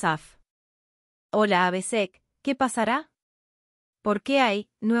 Benjamín Asaf. Hola Besek, ¿qué pasará? ¿Por qué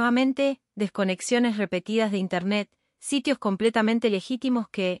hay, nuevamente, desconexiones repetidas de Internet, sitios completamente legítimos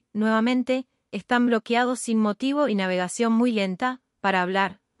que, nuevamente, están bloqueados sin motivo y navegación muy lenta, para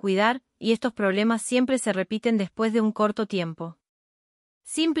hablar, cuidar, y estos problemas siempre se repiten después de un corto tiempo?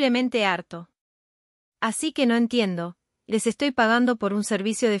 Simplemente harto. Así que no entiendo, les estoy pagando por un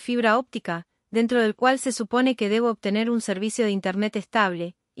servicio de fibra óptica, dentro del cual se supone que debo obtener un servicio de Internet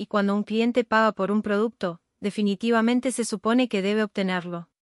estable, y cuando un cliente paga por un producto, definitivamente se supone que debe obtenerlo.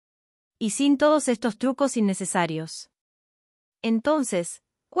 Y sin todos estos trucos innecesarios. Entonces,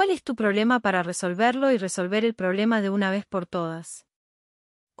 ¿cuál es tu problema para resolverlo y resolver el problema de una vez por todas?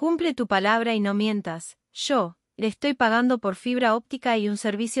 Cumple tu palabra y no mientas. Yo le estoy pagando por fibra óptica y un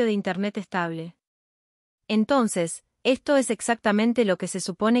servicio de Internet estable. Entonces, esto es exactamente lo que se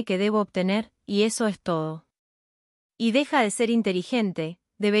supone que debo obtener, y eso es todo. Y deja de ser inteligente,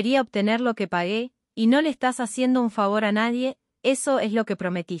 debería obtener lo que pagué, y no le estás haciendo un favor a nadie, eso es lo que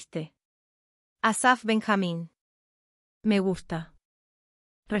prometiste. Asaf Benjamín. Me gusta.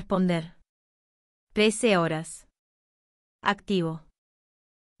 Responder. 13 horas. Activo.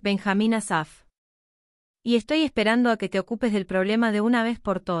 Benjamín Asaf. Y estoy esperando a que te ocupes del problema de una vez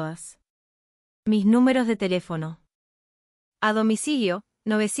por todas. Mis números de teléfono. A domicilio,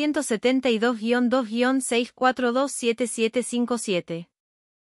 972-2-642-7757.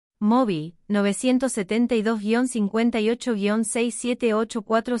 Móvil,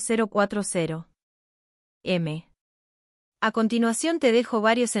 972-58-6784040. A continuación te dejo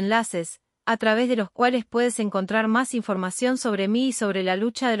varios enlaces, a través de los cuales puedes encontrar más información sobre mí y sobre la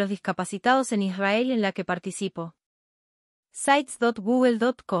lucha de los discapacitados en Israel en la que participo.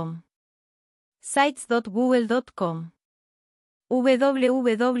 Sites.google.com. Sites.google.com.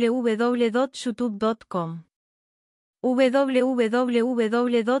 www.youtube.com.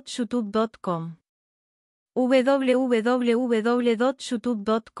 www.youtube.com.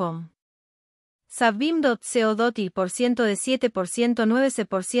 www.youtube.com. Savbim.co.il % de 7%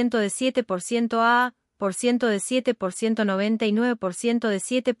 9% de 7% AA, % de 7% 99% de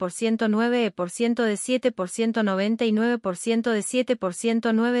 7% 9% de 7% 99% de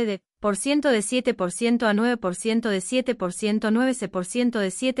 7% 9 de % de 7% a 9% de 7% 9%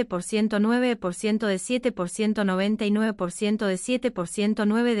 de 7% 9% de 7% 99% de 7%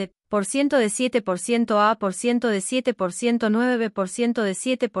 9 de % de 7% a % de 7% 9% de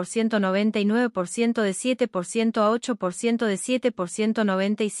 7% 99% de 7% a 8% de 7%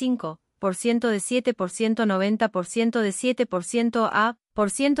 95% de 7% 90% de 7% a Por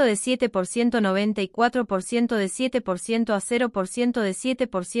ciento de 7% 94% de 7% a 0% de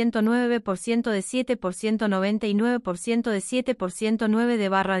 7% 9% de 7% 99% de 7% 9 de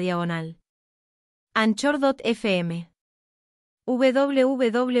barra diagonal. Anchor.fm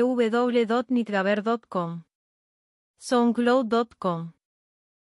www.nitgaber.com SoundCloud.com